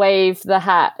to wave the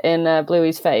hat in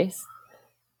Bluey's face.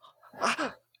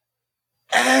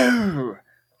 Oh!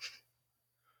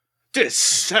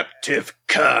 Deceptive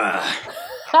cur!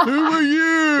 Who are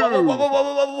you?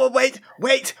 Whoa, wait.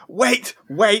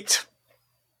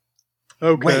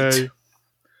 Okay.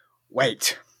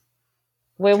 Wait.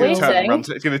 We're It's waiting. going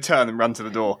to turn and run to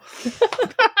the door.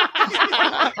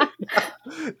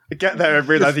 Get there and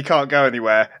realise he can't go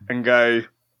anywhere and go,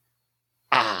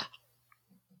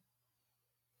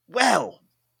 Well,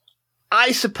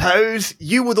 I suppose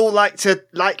you would all like to,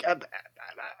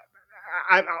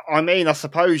 I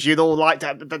suppose you'd all like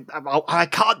to. I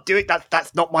can't do it.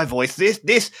 That's not my voice.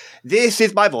 This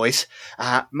is my voice.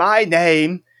 My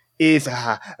name is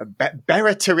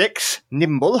Beratrix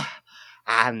Nimble,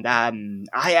 and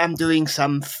I am doing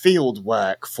some field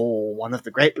work for one of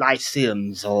the great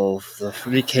lyceums of the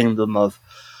free kingdom of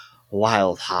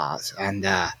Wildheart, and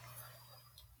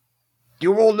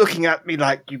you're all looking at me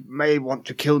like you may want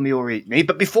to kill me or eat me.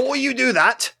 But before you do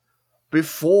that,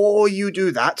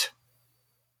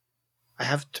 I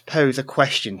have to pose a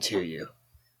question to you.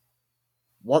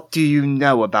 What do you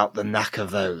know about the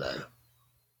Nakavolo?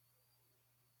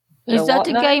 Is that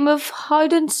a game of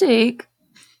hide and seek?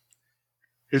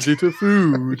 Is it a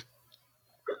food?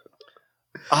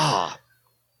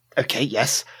 Okay,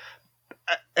 yes.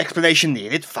 Explanation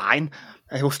needed, fine.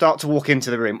 He'll start to walk into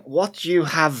the room. What you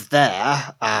have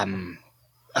there, I'm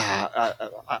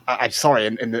sorry,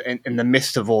 in the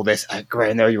midst of all this,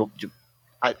 Gray, no,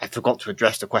 I forgot to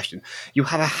address the question. You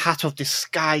have a hat of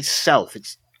disguise self.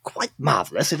 It's quite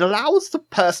marvellous. It allows the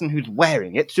person who's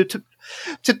wearing it to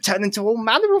turn into all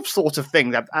manner of sort of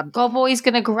things. Godboy's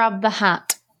going to grab the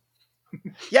hat.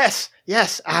 Yes.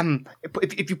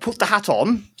 If you put the hat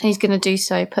on, He's going to do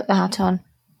so. Put the hat on.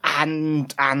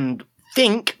 and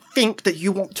think that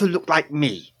you want to look like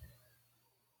me.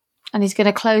 And he's going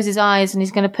to close his eyes and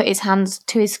he's going to put his hands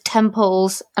to his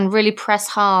temples and really press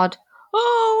hard.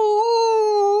 Oh!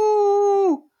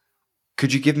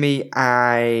 Could you give me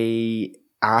and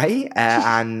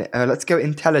let's go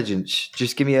intelligence.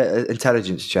 Just give me an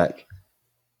intelligence check.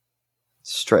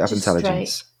 Straight up Just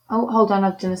intelligence. Straight. Oh, hold on.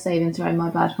 I've done a saving throw. My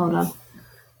bad. Hold on.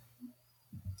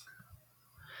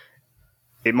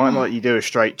 It might not let you do a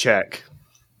straight check.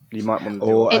 You might want to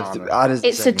do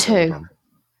It's a 2.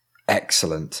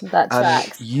 Excellent. That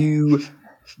tracks. You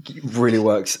really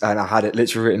works, and I had it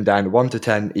literally written down. 1 to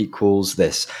 10 equals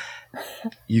this.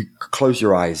 You close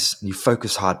your eyes and you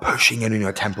focus hard, pushing in on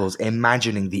your temples,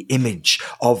 imagining the image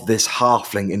of this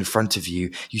halfling in front of you.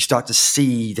 You start to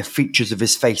see the features of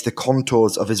his face, the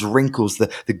contours of his wrinkles,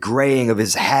 the greying of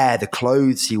his hair, the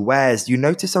clothes he wears. You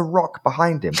notice a rock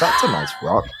behind him. That's a nice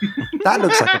rock. That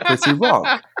looks like a pretty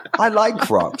rock. I like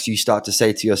rocks, you start to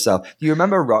say to yourself. Do you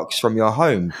remember rocks from your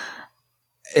home?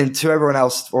 And to everyone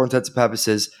else, for all intents and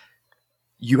purposes,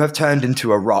 you have turned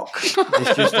into a rock.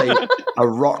 It's just a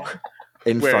rock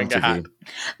in Wearing front a of hat. you.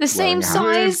 The same Wearing a hat.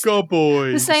 Where's size.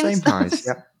 Godboy? The same Same size.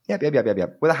 Yep.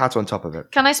 With a hat on top of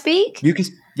it. Can I speak? You can.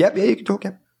 Yep. Yeah, you can talk.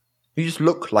 Yep. You just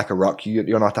look like a rock.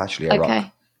 You're not actually a rock.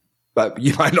 Okay. But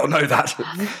you might not know that.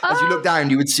 As you look down,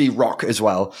 you would see rock as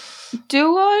well.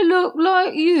 Do I look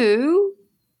like you?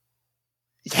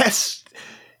 Yes.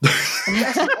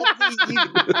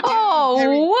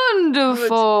 Oh,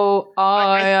 wonderful.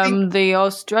 I am the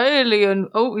Australian.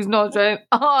 Oh, he's not Australian.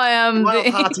 I am Wild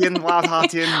the... Heartian.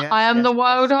 Yes, I am the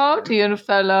Wild Heartian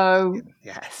fellow.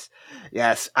 Yes.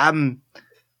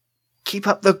 Keep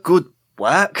up the good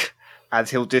work. As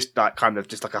he'll just like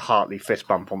a heartly fist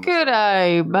bump on the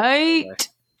G'day, mate.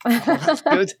 That's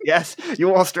good. Yes,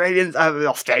 you're Australians.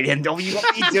 Australian. Oh, you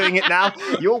got me doing it now.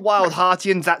 Your Wild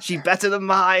Heartian's actually better than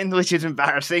mine, which is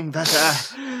embarrassing. But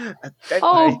don't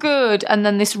Oh, worry. good. And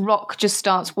then this rock just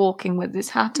starts walking with his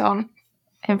hat on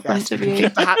in front Yes, of you you. can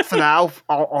keep the hat for now,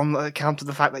 on account of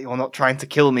the fact that you're not trying to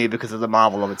kill me because of the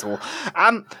marvel of it all.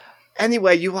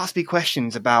 Anyway, you asked me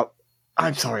questions about.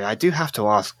 I'm sorry, I do have to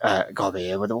ask,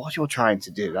 Gobby, what you're trying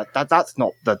to do. That's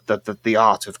not the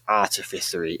art of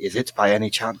artificery, is it, by any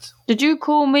chance? Did you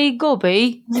call me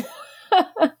Gobby?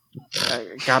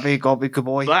 Gabby, Gobby, good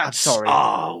boy. That's I'm sorry.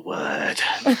 our word.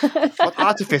 What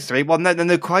artificery? Well,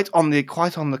 no. Quite on the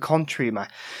contrary, man.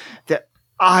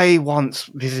 I once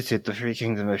visited the free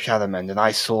kingdom of Shadowmend, and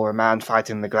I saw a man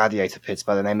fighting in the gladiator pits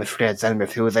by the name of Fred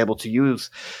Zenrith, who was able to use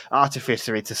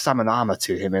artificery to summon armor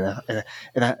to him in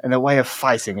a way of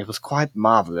fighting. It was quite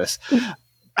marvelous.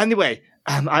 Anyway,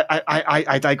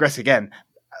 I digress again.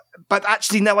 But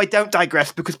actually, no, I don't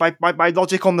digress, because my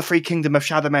logic on the free kingdom of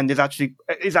Shadowmend is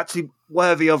actually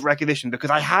worthy of recognition, because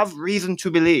I have reason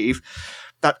to believe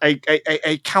that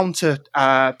a counter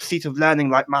seat of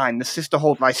learning like mine, the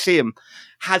Sisterhold Lyceum,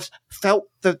 has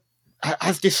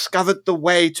discovered the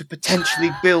way to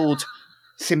potentially build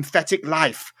synthetic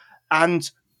life. And,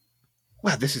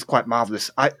 well, this is quite marvelous.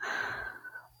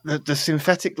 The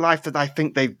synthetic life that I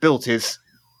think they've built is,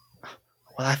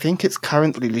 well, I think it's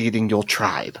currently leading your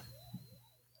tribe.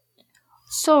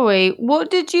 Sorry, what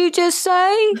did you just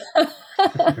say?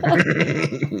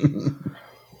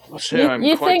 say I'm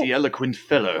You quite think- the eloquent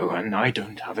fellow, and I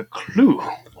don't have a clue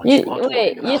what you are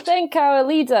talking You about. think our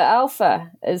leader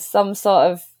Alpha is some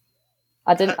sort of?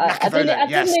 I didn't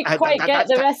quite get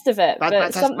the rest of it, but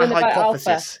that's something my about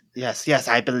hypothesis. Alpha. Yes,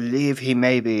 I believe he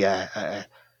may be.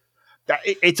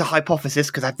 It's a hypothesis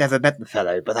because I've never met the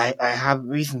fellow, but I have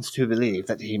reasons to believe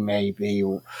that he may be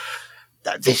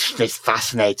this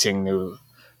fascinating.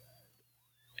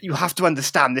 You have to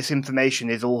understand this information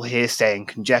is all hearsay and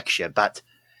conjecture, but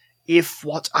if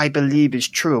what I believe is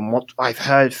true and what I've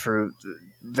heard through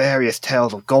various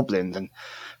tales of goblins, and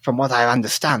from what I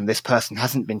understand, this person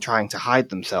hasn't been trying to hide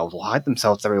themselves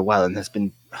very well, and has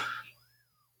been.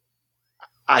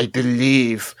 I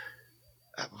believe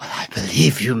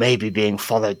you may be being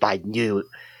followed by new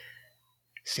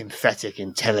synthetic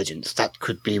intelligence. That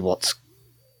could be what's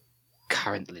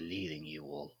currently leading you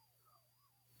all.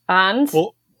 And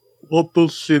What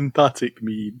does synthetic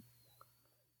mean?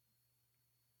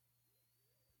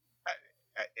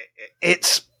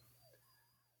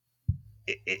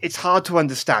 It's hard to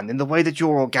understand in the way that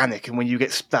you're organic, and when you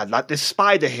get stabbed, like this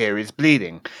spider here is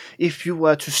bleeding. If you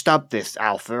were to stab this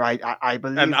Alpha, I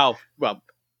believe. And I'm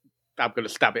going to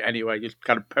stab it anyway. Just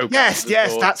kind of poke. Yes, it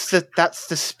with the sword. that's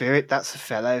the spirit. That's the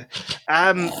fellow.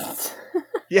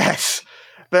 Yes,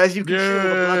 but as you can see, all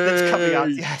the blood that's coming out.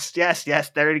 Yes,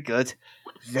 very good,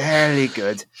 very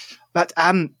good. But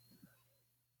I'm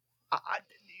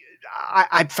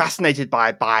fascinated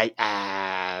by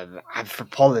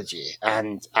anthropology,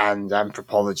 and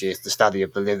anthropology is the study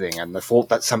of the living, and the thought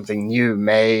that something new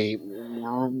may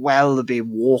well be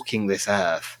walking this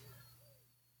earth.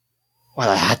 Well,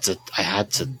 I had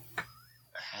to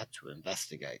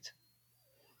investigate.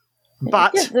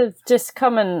 But you could have just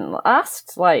come and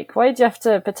asked, like, why'd you have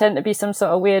to pretend to be some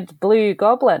sort of weird blue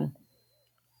goblin?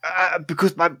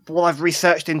 because what I've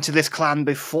researched into this clan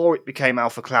before it became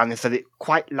Alpha Clan is that it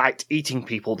quite liked eating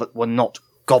people that were not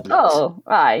goblins. Oh,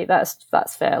 aye,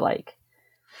 that's fair. Like,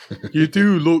 You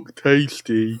do look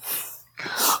tasty.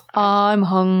 I'm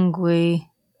hungry.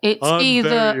 It's I'm either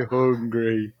very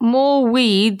hungry. more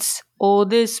weeds or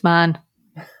this man.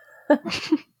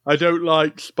 I don't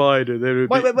like spider. They're a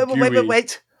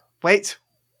bit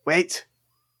Wait.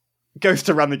 Goes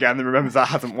to run again and remembers that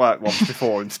hasn't worked once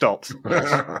before and stops.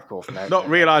 Of course, no. Not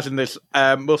realising this,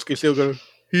 Musk is still going,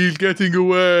 he's getting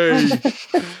away.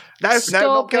 No,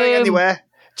 not going him. anywhere.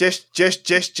 Just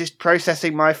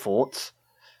processing my thoughts.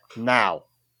 Now,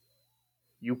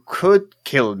 you could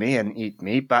kill me and eat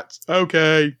me, but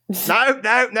Okay.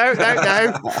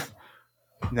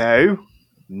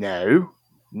 No.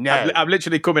 I'm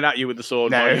literally coming at you with the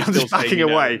sword. No, while you're I'm just still saying backing you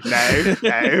know. away.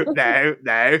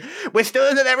 No. We're still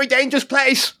in a very dangerous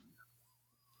place.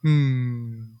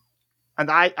 And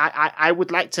I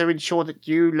would like to ensure that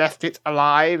you left it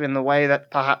alive in the way that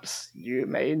perhaps you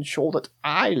may ensure that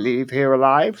I leave here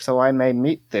alive, so I may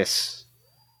meet this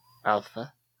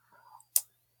Alpha.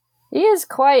 he is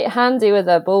quite handy with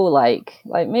a bow. Like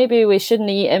maybe we shouldn't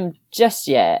eat him just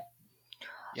yet.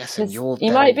 Yes, and you're He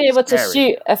might be able to scary.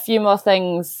 shoot a few more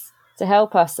things to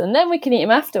help us, and then we can eat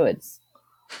him afterwards.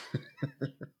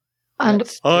 And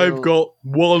Let's still- I've got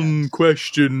one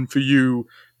question for you,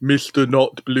 Mr.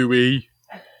 Not Bluey.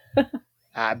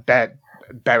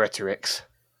 Bellatrix.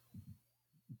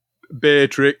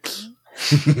 Beatrix.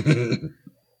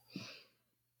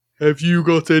 Have you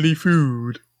got any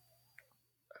food?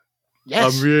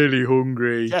 Yes. I'm really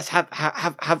hungry. Yes,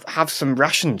 have some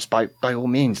rations by all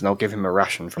means, and I'll give him a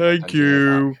ration. From Thank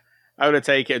you. I'm going to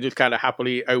take it and just kind of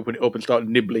happily open it up and start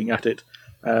nibbling at it.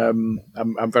 I'm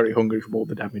very hungry from all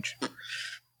the damage.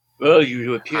 Well,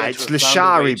 you appear It's to have found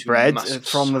a way Lashari to bread master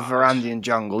from the swords. Varandian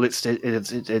jungle. It's a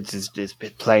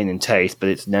bit plain in taste, but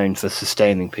it's known for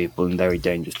sustaining people in very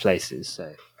dangerous places.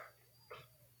 So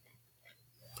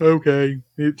Okay,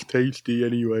 it's tasty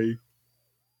anyway.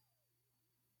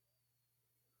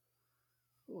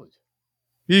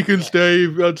 He can stay,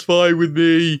 that's fine with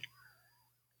me.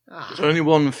 There's only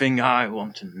one thing I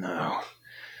want to know.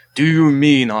 Do you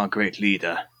mean our great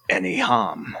leader any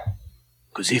harm?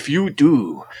 Because if you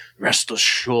do, rest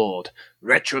assured,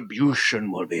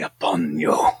 retribution will be upon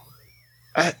you.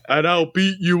 And I'll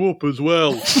beat you up as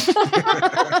well.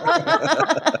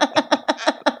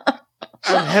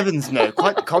 Oh, heavens no!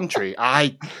 Quite the contrary.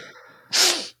 I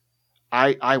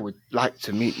would like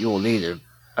to meet your leader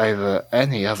over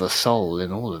any other soul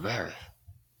in all of Earth.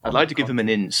 I'd like to give him an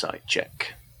insight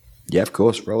check. Yeah, of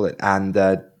course, roll it. And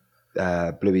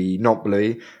Bluey, not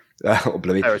Bluey, or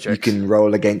Bluey, Bellatrix. you can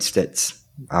roll against it.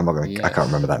 I'm not gonna. I Yes. can't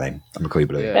remember that name. I'm gonna call you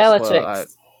Bluey. Yeah.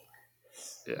 Bellatrix.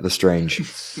 The Strange.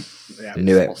 Yeah.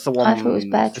 Knew it. What's the one? I thought it was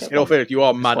Bellatrix. In all fairness, you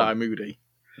are Mad-Eye Moody.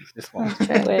 This one.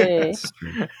 Wait.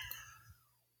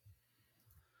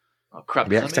 Oh crap!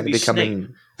 We is that maybe accidentally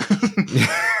becoming.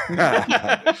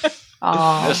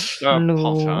 Blue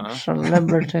Potter.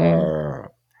 celebrity.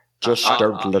 Just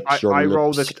don't let your I lips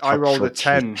rolled a touch your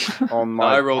 10 cheek. on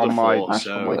my I rolled a on my, 4,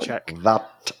 so- on my check.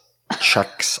 That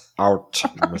checks out,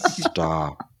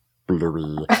 Mr.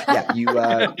 Bluey. Yeah,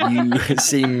 you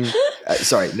seem.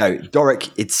 Sorry, no,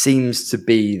 Doric. It seems to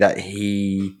be that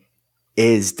he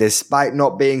is, despite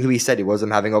not being who he said he was,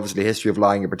 and having obviously a history of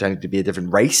lying and pretending to be a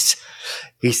different race,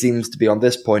 he seems to be on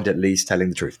this point at least telling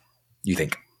the truth. You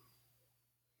think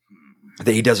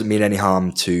that he doesn't mean any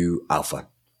harm to Alpha?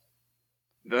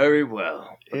 Very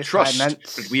well. But If trust I meant-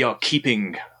 that we are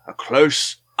keeping a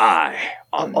close eye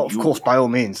on Of you. course, by all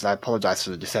means, I apologise for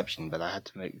the deception, but I had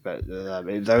to make. But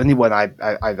it was only when I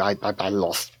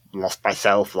lost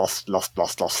myself, lost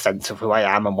sense of who I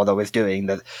am and what I was doing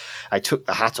that I took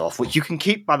the hat off, which you can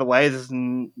keep, by the way. There's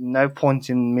no point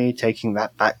in me taking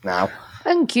that back now.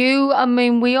 Thank you. I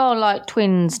mean, we are like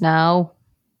twins now.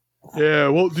 Yeah,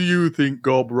 what do you think,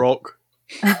 Gob Rock?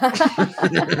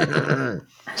 Why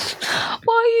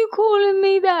are you calling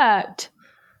me that?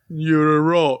 You're a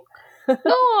rock.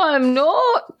 No, I'm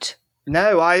not.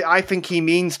 No, I think he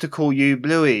means to call you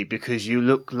Bluey because you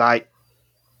look like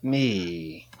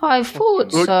me. I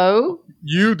thought Look- so.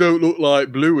 You don't look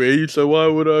like Bluey, so why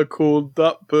would I call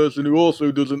that person who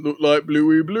also doesn't look like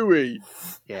Bluey Bluey?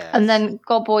 Yeah. And then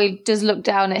Godboy does look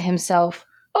down at himself.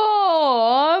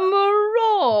 Oh, I'm a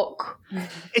rock.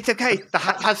 It's okay. The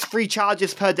hat has 3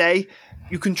 charges per day.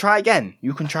 You can try again.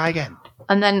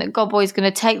 And then Godboy's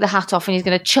going to take the hat off and he's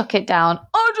going to chuck it down.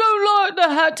 I don't like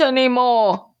the hat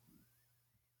anymore.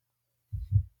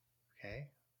 Okay.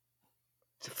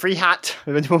 It's a free hat.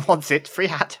 If anyone wants it, free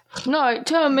hat. No, it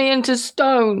turned me into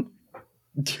stone.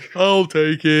 I'll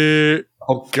take it.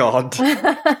 Oh God! Yes,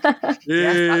 that's a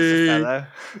Yay. fellow.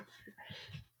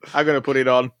 I'm going to put it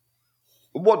on.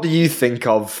 What do you think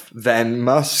of then,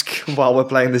 Musk? While we're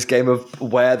playing this game of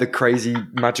wear the crazy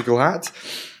magical hat,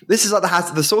 this is like the hat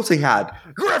of the Sorting Hat.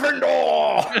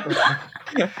 Gryffindor.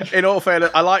 In all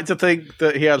fairness, I like to think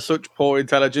that he has such poor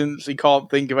intelligence, he can't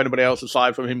think of anybody else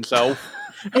aside from himself.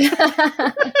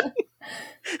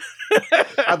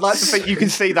 I'd like to think you can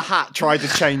see the hat try to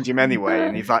change him anyway,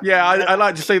 and he's like, Yeah, I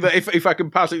like to say that if I can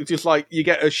pass it, it's just like you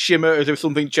get a shimmer as if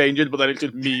something changes, but then it's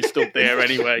just me stood there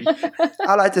anyway.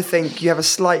 I like to think you have a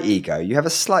slight ego, you have a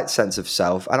slight sense of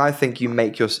self, and I think you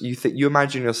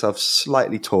imagine yourself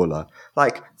slightly taller,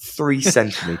 like 3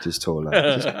 centimeters taller,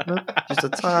 just a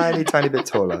tiny bit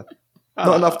taller.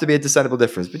 Not enough to be a discernible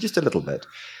difference, but just a little bit.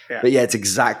 Yeah. But yeah, it's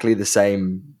exactly the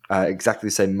same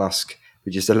Musk,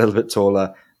 but just a little bit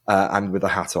taller. And with a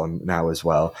hat on now as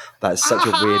well. That's such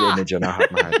a weird image on our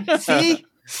mind.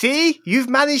 See, you've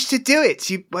managed to do it.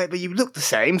 But you look the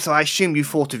same, so I assume you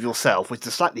thought of yourself, which is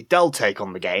a slightly dull take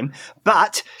on the game.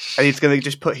 And he's going to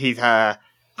just put his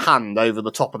hand over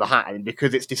the top of the hat, and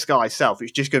because it's disguised self,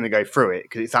 it's just going to go through it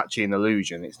because it's actually an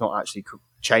illusion. It's not actually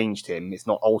changed him. It's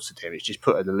not altered him. It's just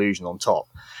put an illusion on top,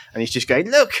 and he's just going,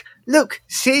 look,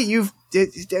 see,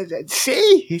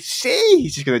 see.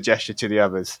 He's just going to gesture to the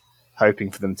others, hoping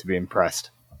for them to be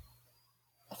impressed.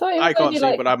 I thought it was I can't only see,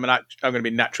 like, but I'm going to be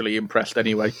naturally impressed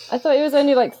anyway. I thought it was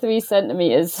only like 3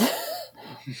 centimeters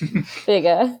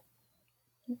bigger.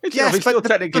 He's still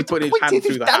technically putting his hand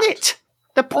through the hat. It.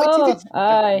 The point Oh, is,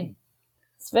 aye.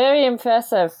 It's very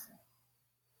impressive.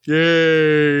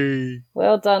 Yay!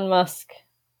 Well done, Musk.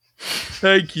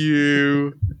 Thank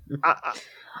you.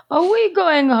 Are we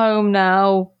going home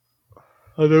now?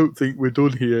 I don't think we're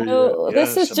done here yet. No,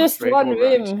 Yes, this is I'm just afraid one you're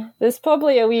right. room. There's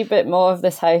probably a wee bit more of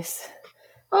this house.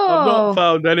 I've not Oh,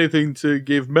 found anything to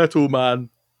give Metal Man.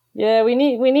 Yeah, we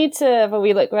need to have a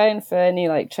wee look round for any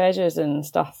like treasures and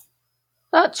stuff.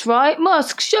 that's right.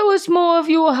 Musk, show us more of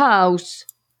your house.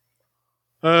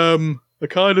 I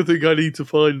kind of think I need to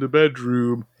find a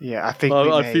bedroom. yeah, I think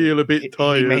I feel a bit He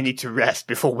tired. may need to rest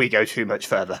before we go too much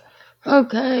further.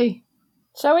 Okay.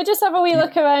 Shall we just have a wee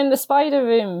look around the spider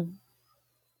room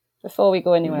before we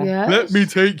go anywhere? Yeah. Let me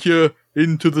take you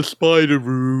into the spider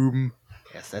room.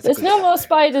 Yes, that's There's good. no more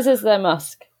spiders, is there,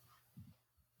 Musk?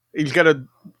 He's going to,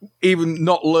 even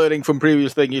not learning from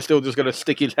previous thing, he's still just going to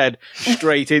stick his head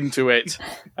straight into it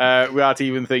without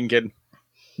even thinking.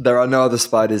 There are no other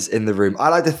spiders in the room. I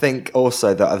like to think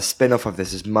also that a spin-off of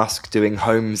this is Musk doing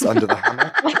Homes Under the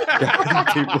Hammer. Going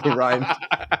people around.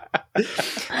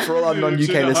 For all our non-UK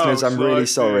listeners, I'm really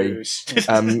sorry.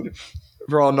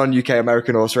 For our non-UK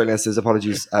American or Australian listeners,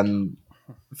 apologies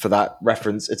for that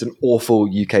reference. It's an awful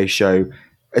UK show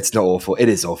It's not awful. It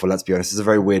is awful. Let's be honest. It's a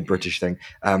very weird British thing.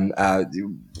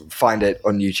 Find it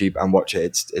on YouTube and watch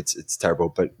it. It's terrible.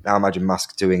 But now imagine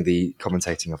Musk doing the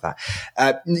commentating of that.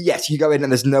 Yes, you go in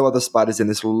and there's no other spiders in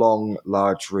this long,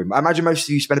 large room. I imagine most of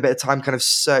you spend a bit of time kind of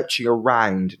searching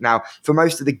around. Now, for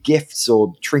most of the gifts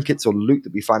or trinkets or loot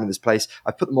that we find in this place,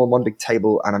 I put them on one big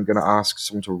table and I'm going to ask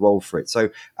someone to roll for it. So,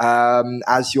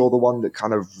 as you're the one that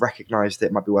kind of recognised that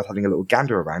it might be worth having a little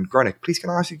gander around, Gronick, please can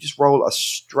I ask you to just roll a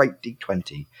straight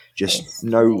D20? Just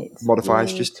no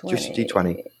modifiers, just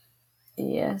D20.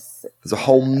 Yes. There's a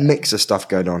whole mix of stuff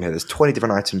going on here. There's 20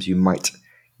 different items you might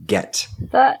get.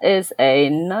 That is a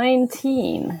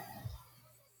 19.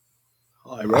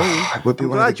 I roll. It would be I'm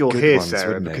one of glad the you're good here, ones, Sarah,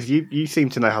 wouldn't it? because you seem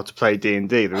to know how to play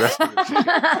D&D. The rest of us, The rest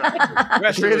it's of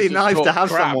us really just nice talk to have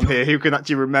crap. someone here who can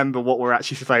actually remember what we're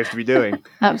actually supposed to be doing.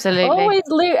 Absolutely. Always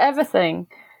loot everything.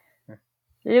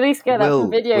 You at least get that Will from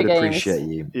video would games. appreciate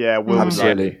you. Yeah, Will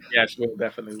Absolutely. Yes, Will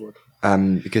definitely would.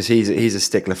 Because he's a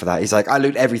stickler for that. He's like, I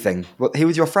loot everything. Well, he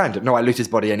was your friend. No, I loot his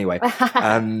body anyway.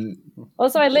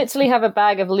 Also, I literally have a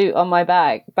bag of loot on my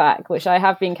back, which I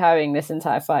have been carrying this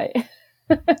entire fight.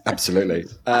 Absolutely.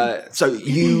 So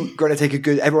you're going to take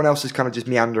everyone else is kind of just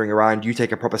meandering around. You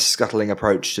take a proper scuttling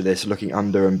approach to this, looking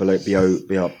under and below,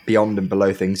 beyond and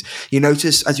below things. You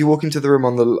notice as you walk into the room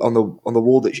on the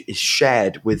wall that is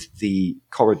shared with the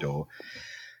corridor,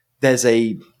 there's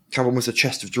a kind of almost a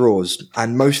chest of drawers,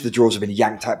 and most of the drawers have been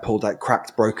yanked out, pulled out,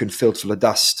 cracked, broken, filled full of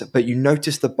dust. But you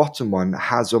notice the bottom one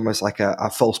has almost like a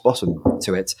false bottom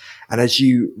to it. And as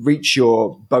you reach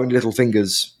your bony little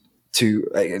fingers to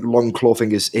long claw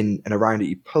fingers in and around it,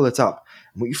 you pull it up,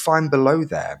 and what you find below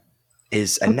there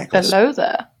is a necklace. Below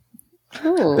there.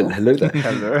 Ooh. Hello there.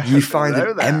 Hello. You find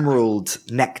Hello an there. emerald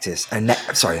necklace. An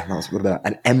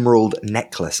emerald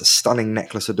necklace, a stunning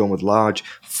necklace adorned with large,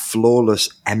 flawless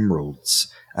emeralds.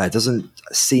 It doesn't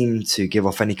seem to give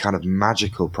off any kind of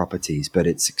magical properties, but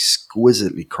it's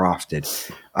exquisitely crafted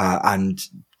and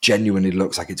genuinely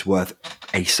looks like it's worth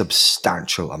a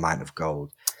substantial amount of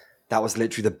gold. That was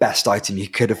literally the best item you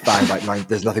could have found.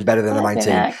 There's nothing better than a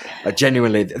 19.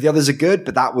 Genuinely, the others are good,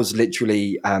 but that was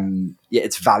literally,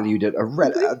 it's valued at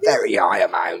a very high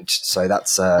amount. So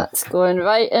that's going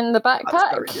right in the very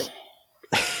backpack. good.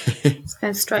 It's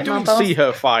going straight I in my don't boss. see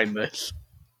her find this.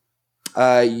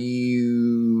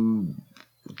 You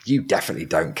definitely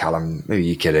don't, Callum. Maybe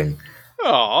you're kidding.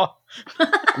 Aw.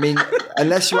 I mean,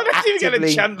 unless you're I didn't even get a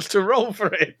actively, chance to roll for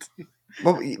it.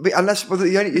 well, the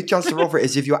only chance to roll for it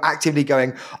is if you're actively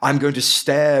going, I'm going to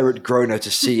stare at Grona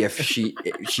to see if she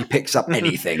picks up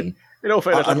anything. In all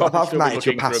fairness, I'm Apart from probably that, it's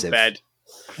still your looking for a passive. bed.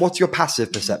 What's your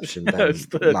passive perception then, It's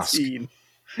Musk? 13.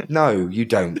 No, you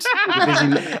don't. You're busy,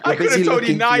 I could have told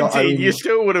you 19. You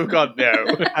still would have gone no.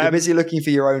 You're busy looking for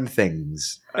your own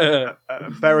things.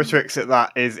 Bellatrix at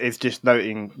that is just not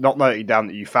noting down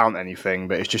that you found anything,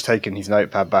 but it's just taken his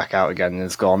notepad back out again and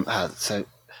has gone,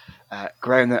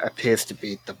 Grona appears to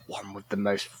be the one with the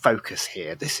most focus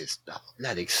here. This is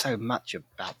learning so much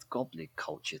about goblin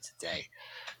culture today.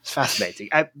 It's fascinating.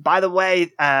 By the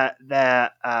way,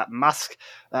 Musk,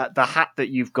 the hat that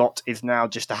you've got is now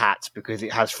just a hat because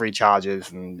it has 3 charges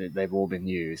and they've all been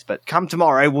used. But come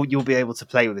tomorrow, you'll be able to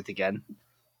play with it again.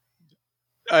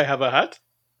 I have a hat.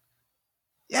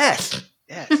 Yes.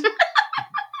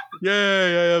 Yay,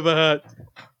 I have a hat.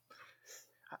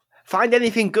 Find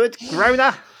anything good,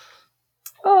 Grona?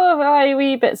 Oh, aye,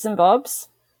 wee bits and bobs.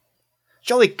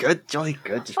 Jolly good.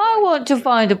 Just I want to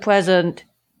find a present.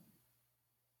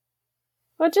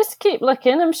 Well, just keep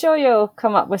looking. I'm sure you'll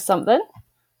come up with something.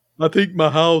 I think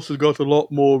my house has got a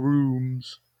lot more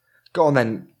rooms. Go on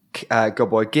then,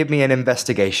 good boy. Give me an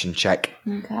investigation check.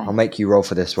 Okay. I'll make you roll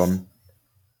for this one.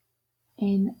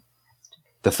 In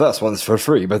The first one's for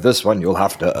free, but this one you'll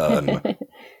have to earn.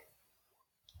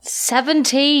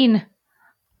 17.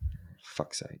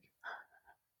 Fuck's sake.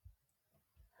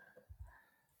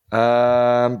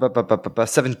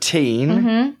 17.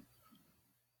 Mm-hmm.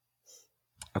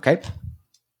 Okay.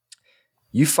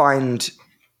 You find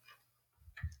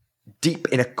deep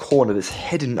in a corner that's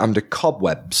hidden under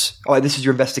cobwebs. Oh, this is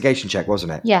your investigation check,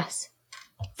 wasn't it? Yes.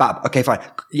 Fab. Okay, fine.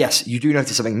 Yes, you do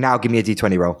notice something. Now give me a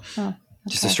D20 roll. Oh,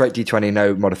 Just a straight D20,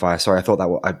 no modifier. Sorry, I thought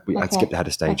that I'd Okay. skipped ahead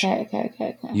of stage.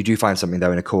 Okay. You do find something,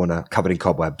 though, in a corner covered in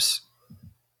cobwebs.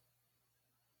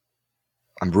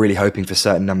 I'm really hoping for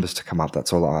certain numbers to come up.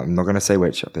 That's all. I'm not going to say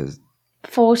which.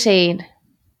 14.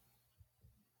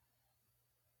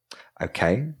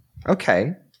 Okay.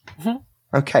 Okay.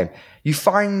 You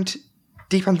find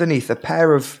deep underneath a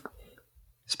pair of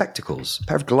spectacles, a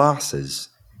pair of glasses,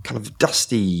 kind of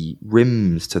dusty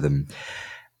rims to them.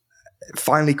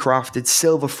 finely crafted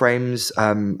silver frames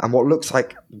and what looks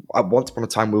like once upon a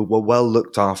time were well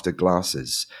looked after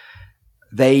glasses.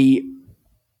 They,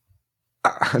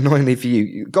 annoyingly for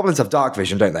you, goblins have dark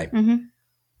vision, don't they? Mm-hmm.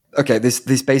 Okay, this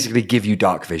basically give you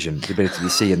dark vision, the ability to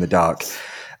see in the dark,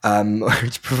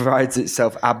 which provides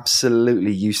itself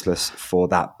absolutely useless for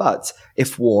that. But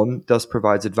if worn, does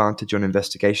provide advantage on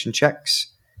investigation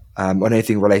checks, on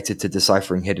anything related to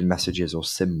deciphering hidden messages or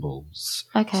symbols.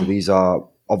 Okay. So these are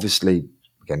obviously,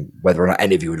 again, whether or not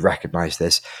any of you would recognize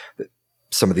this,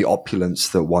 some of the opulence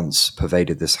that once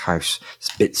pervaded this house,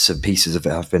 bits and pieces of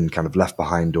it have been kind of left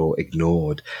behind or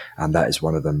ignored, and that is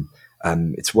one of them.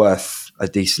 It's worth a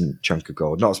decent chunk of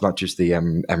gold, not as much as the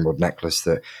emerald necklace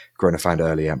that Grona found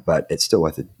earlier, but it's still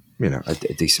worth a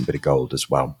decent bit of gold as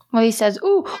well. Well, he says,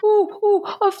 "Ooh,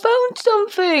 I found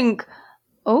something.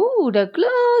 Oh, the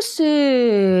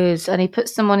glasses," and he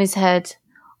puts them on his head.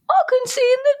 I can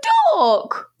see in the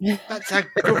dark. That's a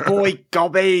good boy,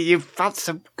 Gobby. You've found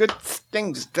some good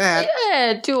things there.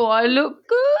 Yeah, do I look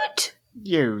good?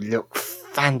 You look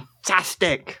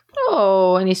fantastic.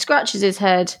 Oh, and he scratches his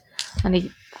head, and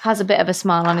he has a bit of a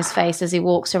smile on his face as he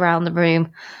walks around the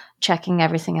room, checking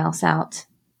everything else out.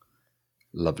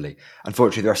 Lovely.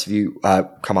 Unfortunately, the rest of you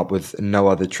come up with no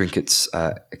other trinkets,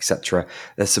 etc.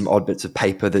 There's some odd bits of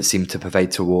paper that seem to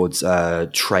pervade towards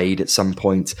trade at some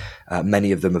point.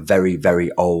 Many of them are very,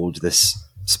 very old. This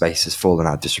space has fallen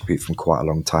out of disrepute from quite a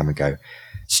long time ago.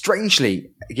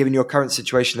 Strangely, given your current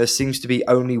situation, there seems to be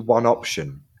only one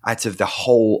option out of the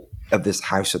whole of this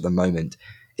house at the moment,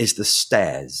 is the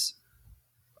stairs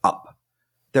up.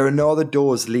 There are no other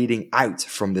doors leading out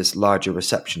from this larger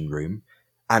reception room.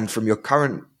 And from your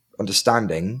current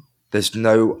understanding, there's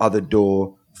no other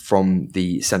door from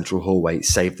the central hallway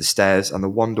save the stairs and the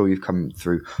one door you've come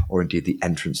through, or indeed the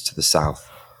entrance to the south.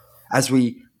 As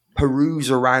we peruse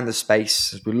around the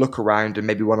space, as we look around, and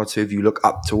maybe one or two of you look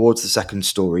up towards the second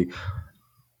story,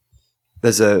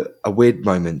 there's a weird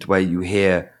moment where you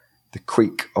hear the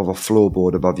creak of a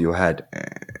floorboard above your head.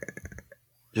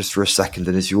 Just for a second,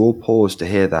 and as you all pause to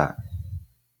hear that,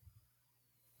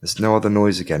 there's no other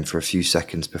noise again for a few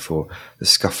seconds before the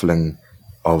scuffling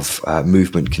of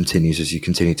movement continues as you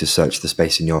continue to search the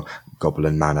space in your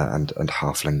goblin manner and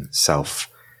halfling self.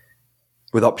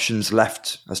 With options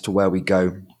left as to where we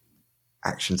go,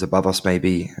 actions above us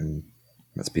maybe, and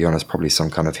let's be honest, probably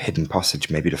some kind of hidden passage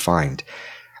maybe to find.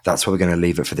 That's where we're going to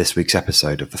leave it for this week's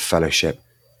episode of the Fellowship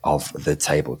of the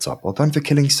Tabletop. Well done for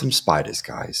killing some spiders,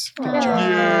 guys. Good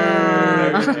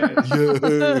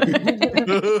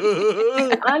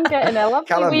I'm getting a lovely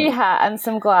Callum. wee hat and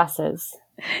some glasses.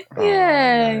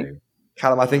 Yay. No.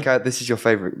 Callum, I think this is your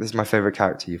favourite. This is my favourite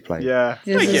character you've played. Yeah.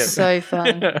 This is so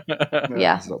fun.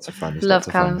 Yeah. It's lots of fun. It's Love lots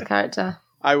of fun. Callum's character.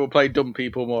 I will play dumb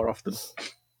people more often.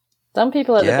 Some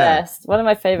people are the Yeah. best. One of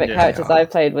my favourite Yeah. characters I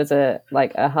played was a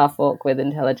half orc with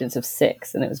intelligence of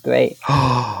 6, and it was great.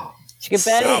 She could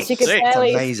barely. She could Six,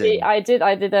 barely. amazing. Speak. I did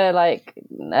a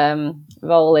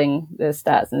rolling the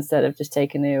stats instead of just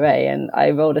taking the array, and I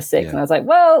rolled a 6, Yeah. and I was like,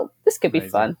 "Well, this could be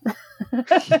fun."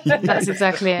 That's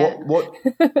exactly it. What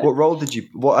role did you?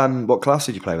 What class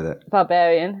did you play with it?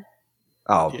 Barbarian.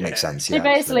 Oh, Yeah. makes sense. She Yeah,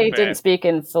 basically absolutely. didn't speak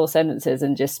in full sentences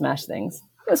and just smash things.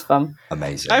 It was fun.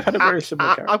 Amazing. I've had a very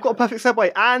similar character. I've got a perfect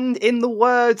segue. And in the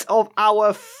words of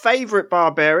our favourite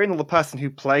barbarian, or the person who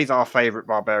plays our favourite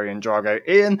barbarian, Drago,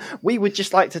 Ian, we would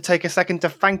just like to take a second to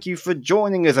thank you for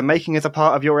joining us and making us a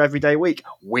part of your everyday week.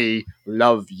 We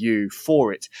love you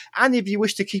for it. And if you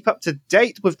wish to keep up to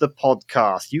date with the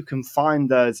podcast, you can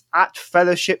find us at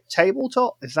Fellowship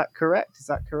Tabletop. Is that correct?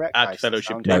 At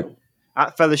Fellowship No. Table.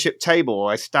 At Fellowship Table,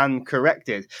 I stand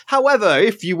corrected. However,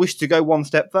 if you wish to go one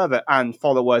step further and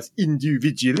follow us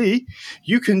individually,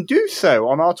 you can do so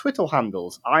on our Twitter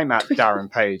handles. I'm at Darren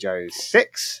Page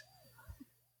 06.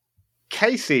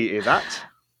 Casey is at.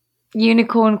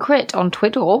 Unicorn Crit on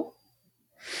Twitter.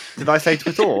 Did I say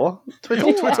Twitter? Twitter.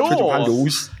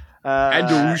 handles.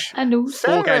 Andouche. And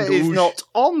also, Sarah is Andouche. not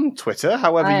on Twitter.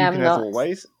 However, I you am can, not. as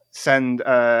always, send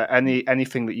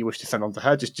anything that you wish to send on to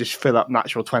her. Just fill up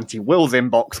Natural 20 Will's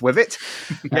inbox with it.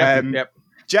 Yep.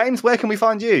 James, where can we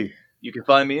find you? You can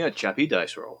find me at Chappy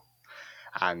Dice Roll.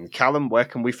 And Callum, where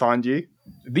can we find you?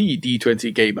 The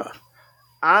D20 Gamer.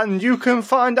 And you can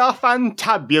find our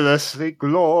fantabulously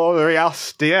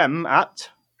glorious DM at...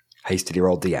 Hastily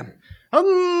rolled DM.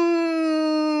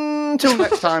 Until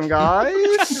next time,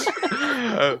 guys.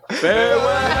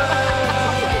 Farewell.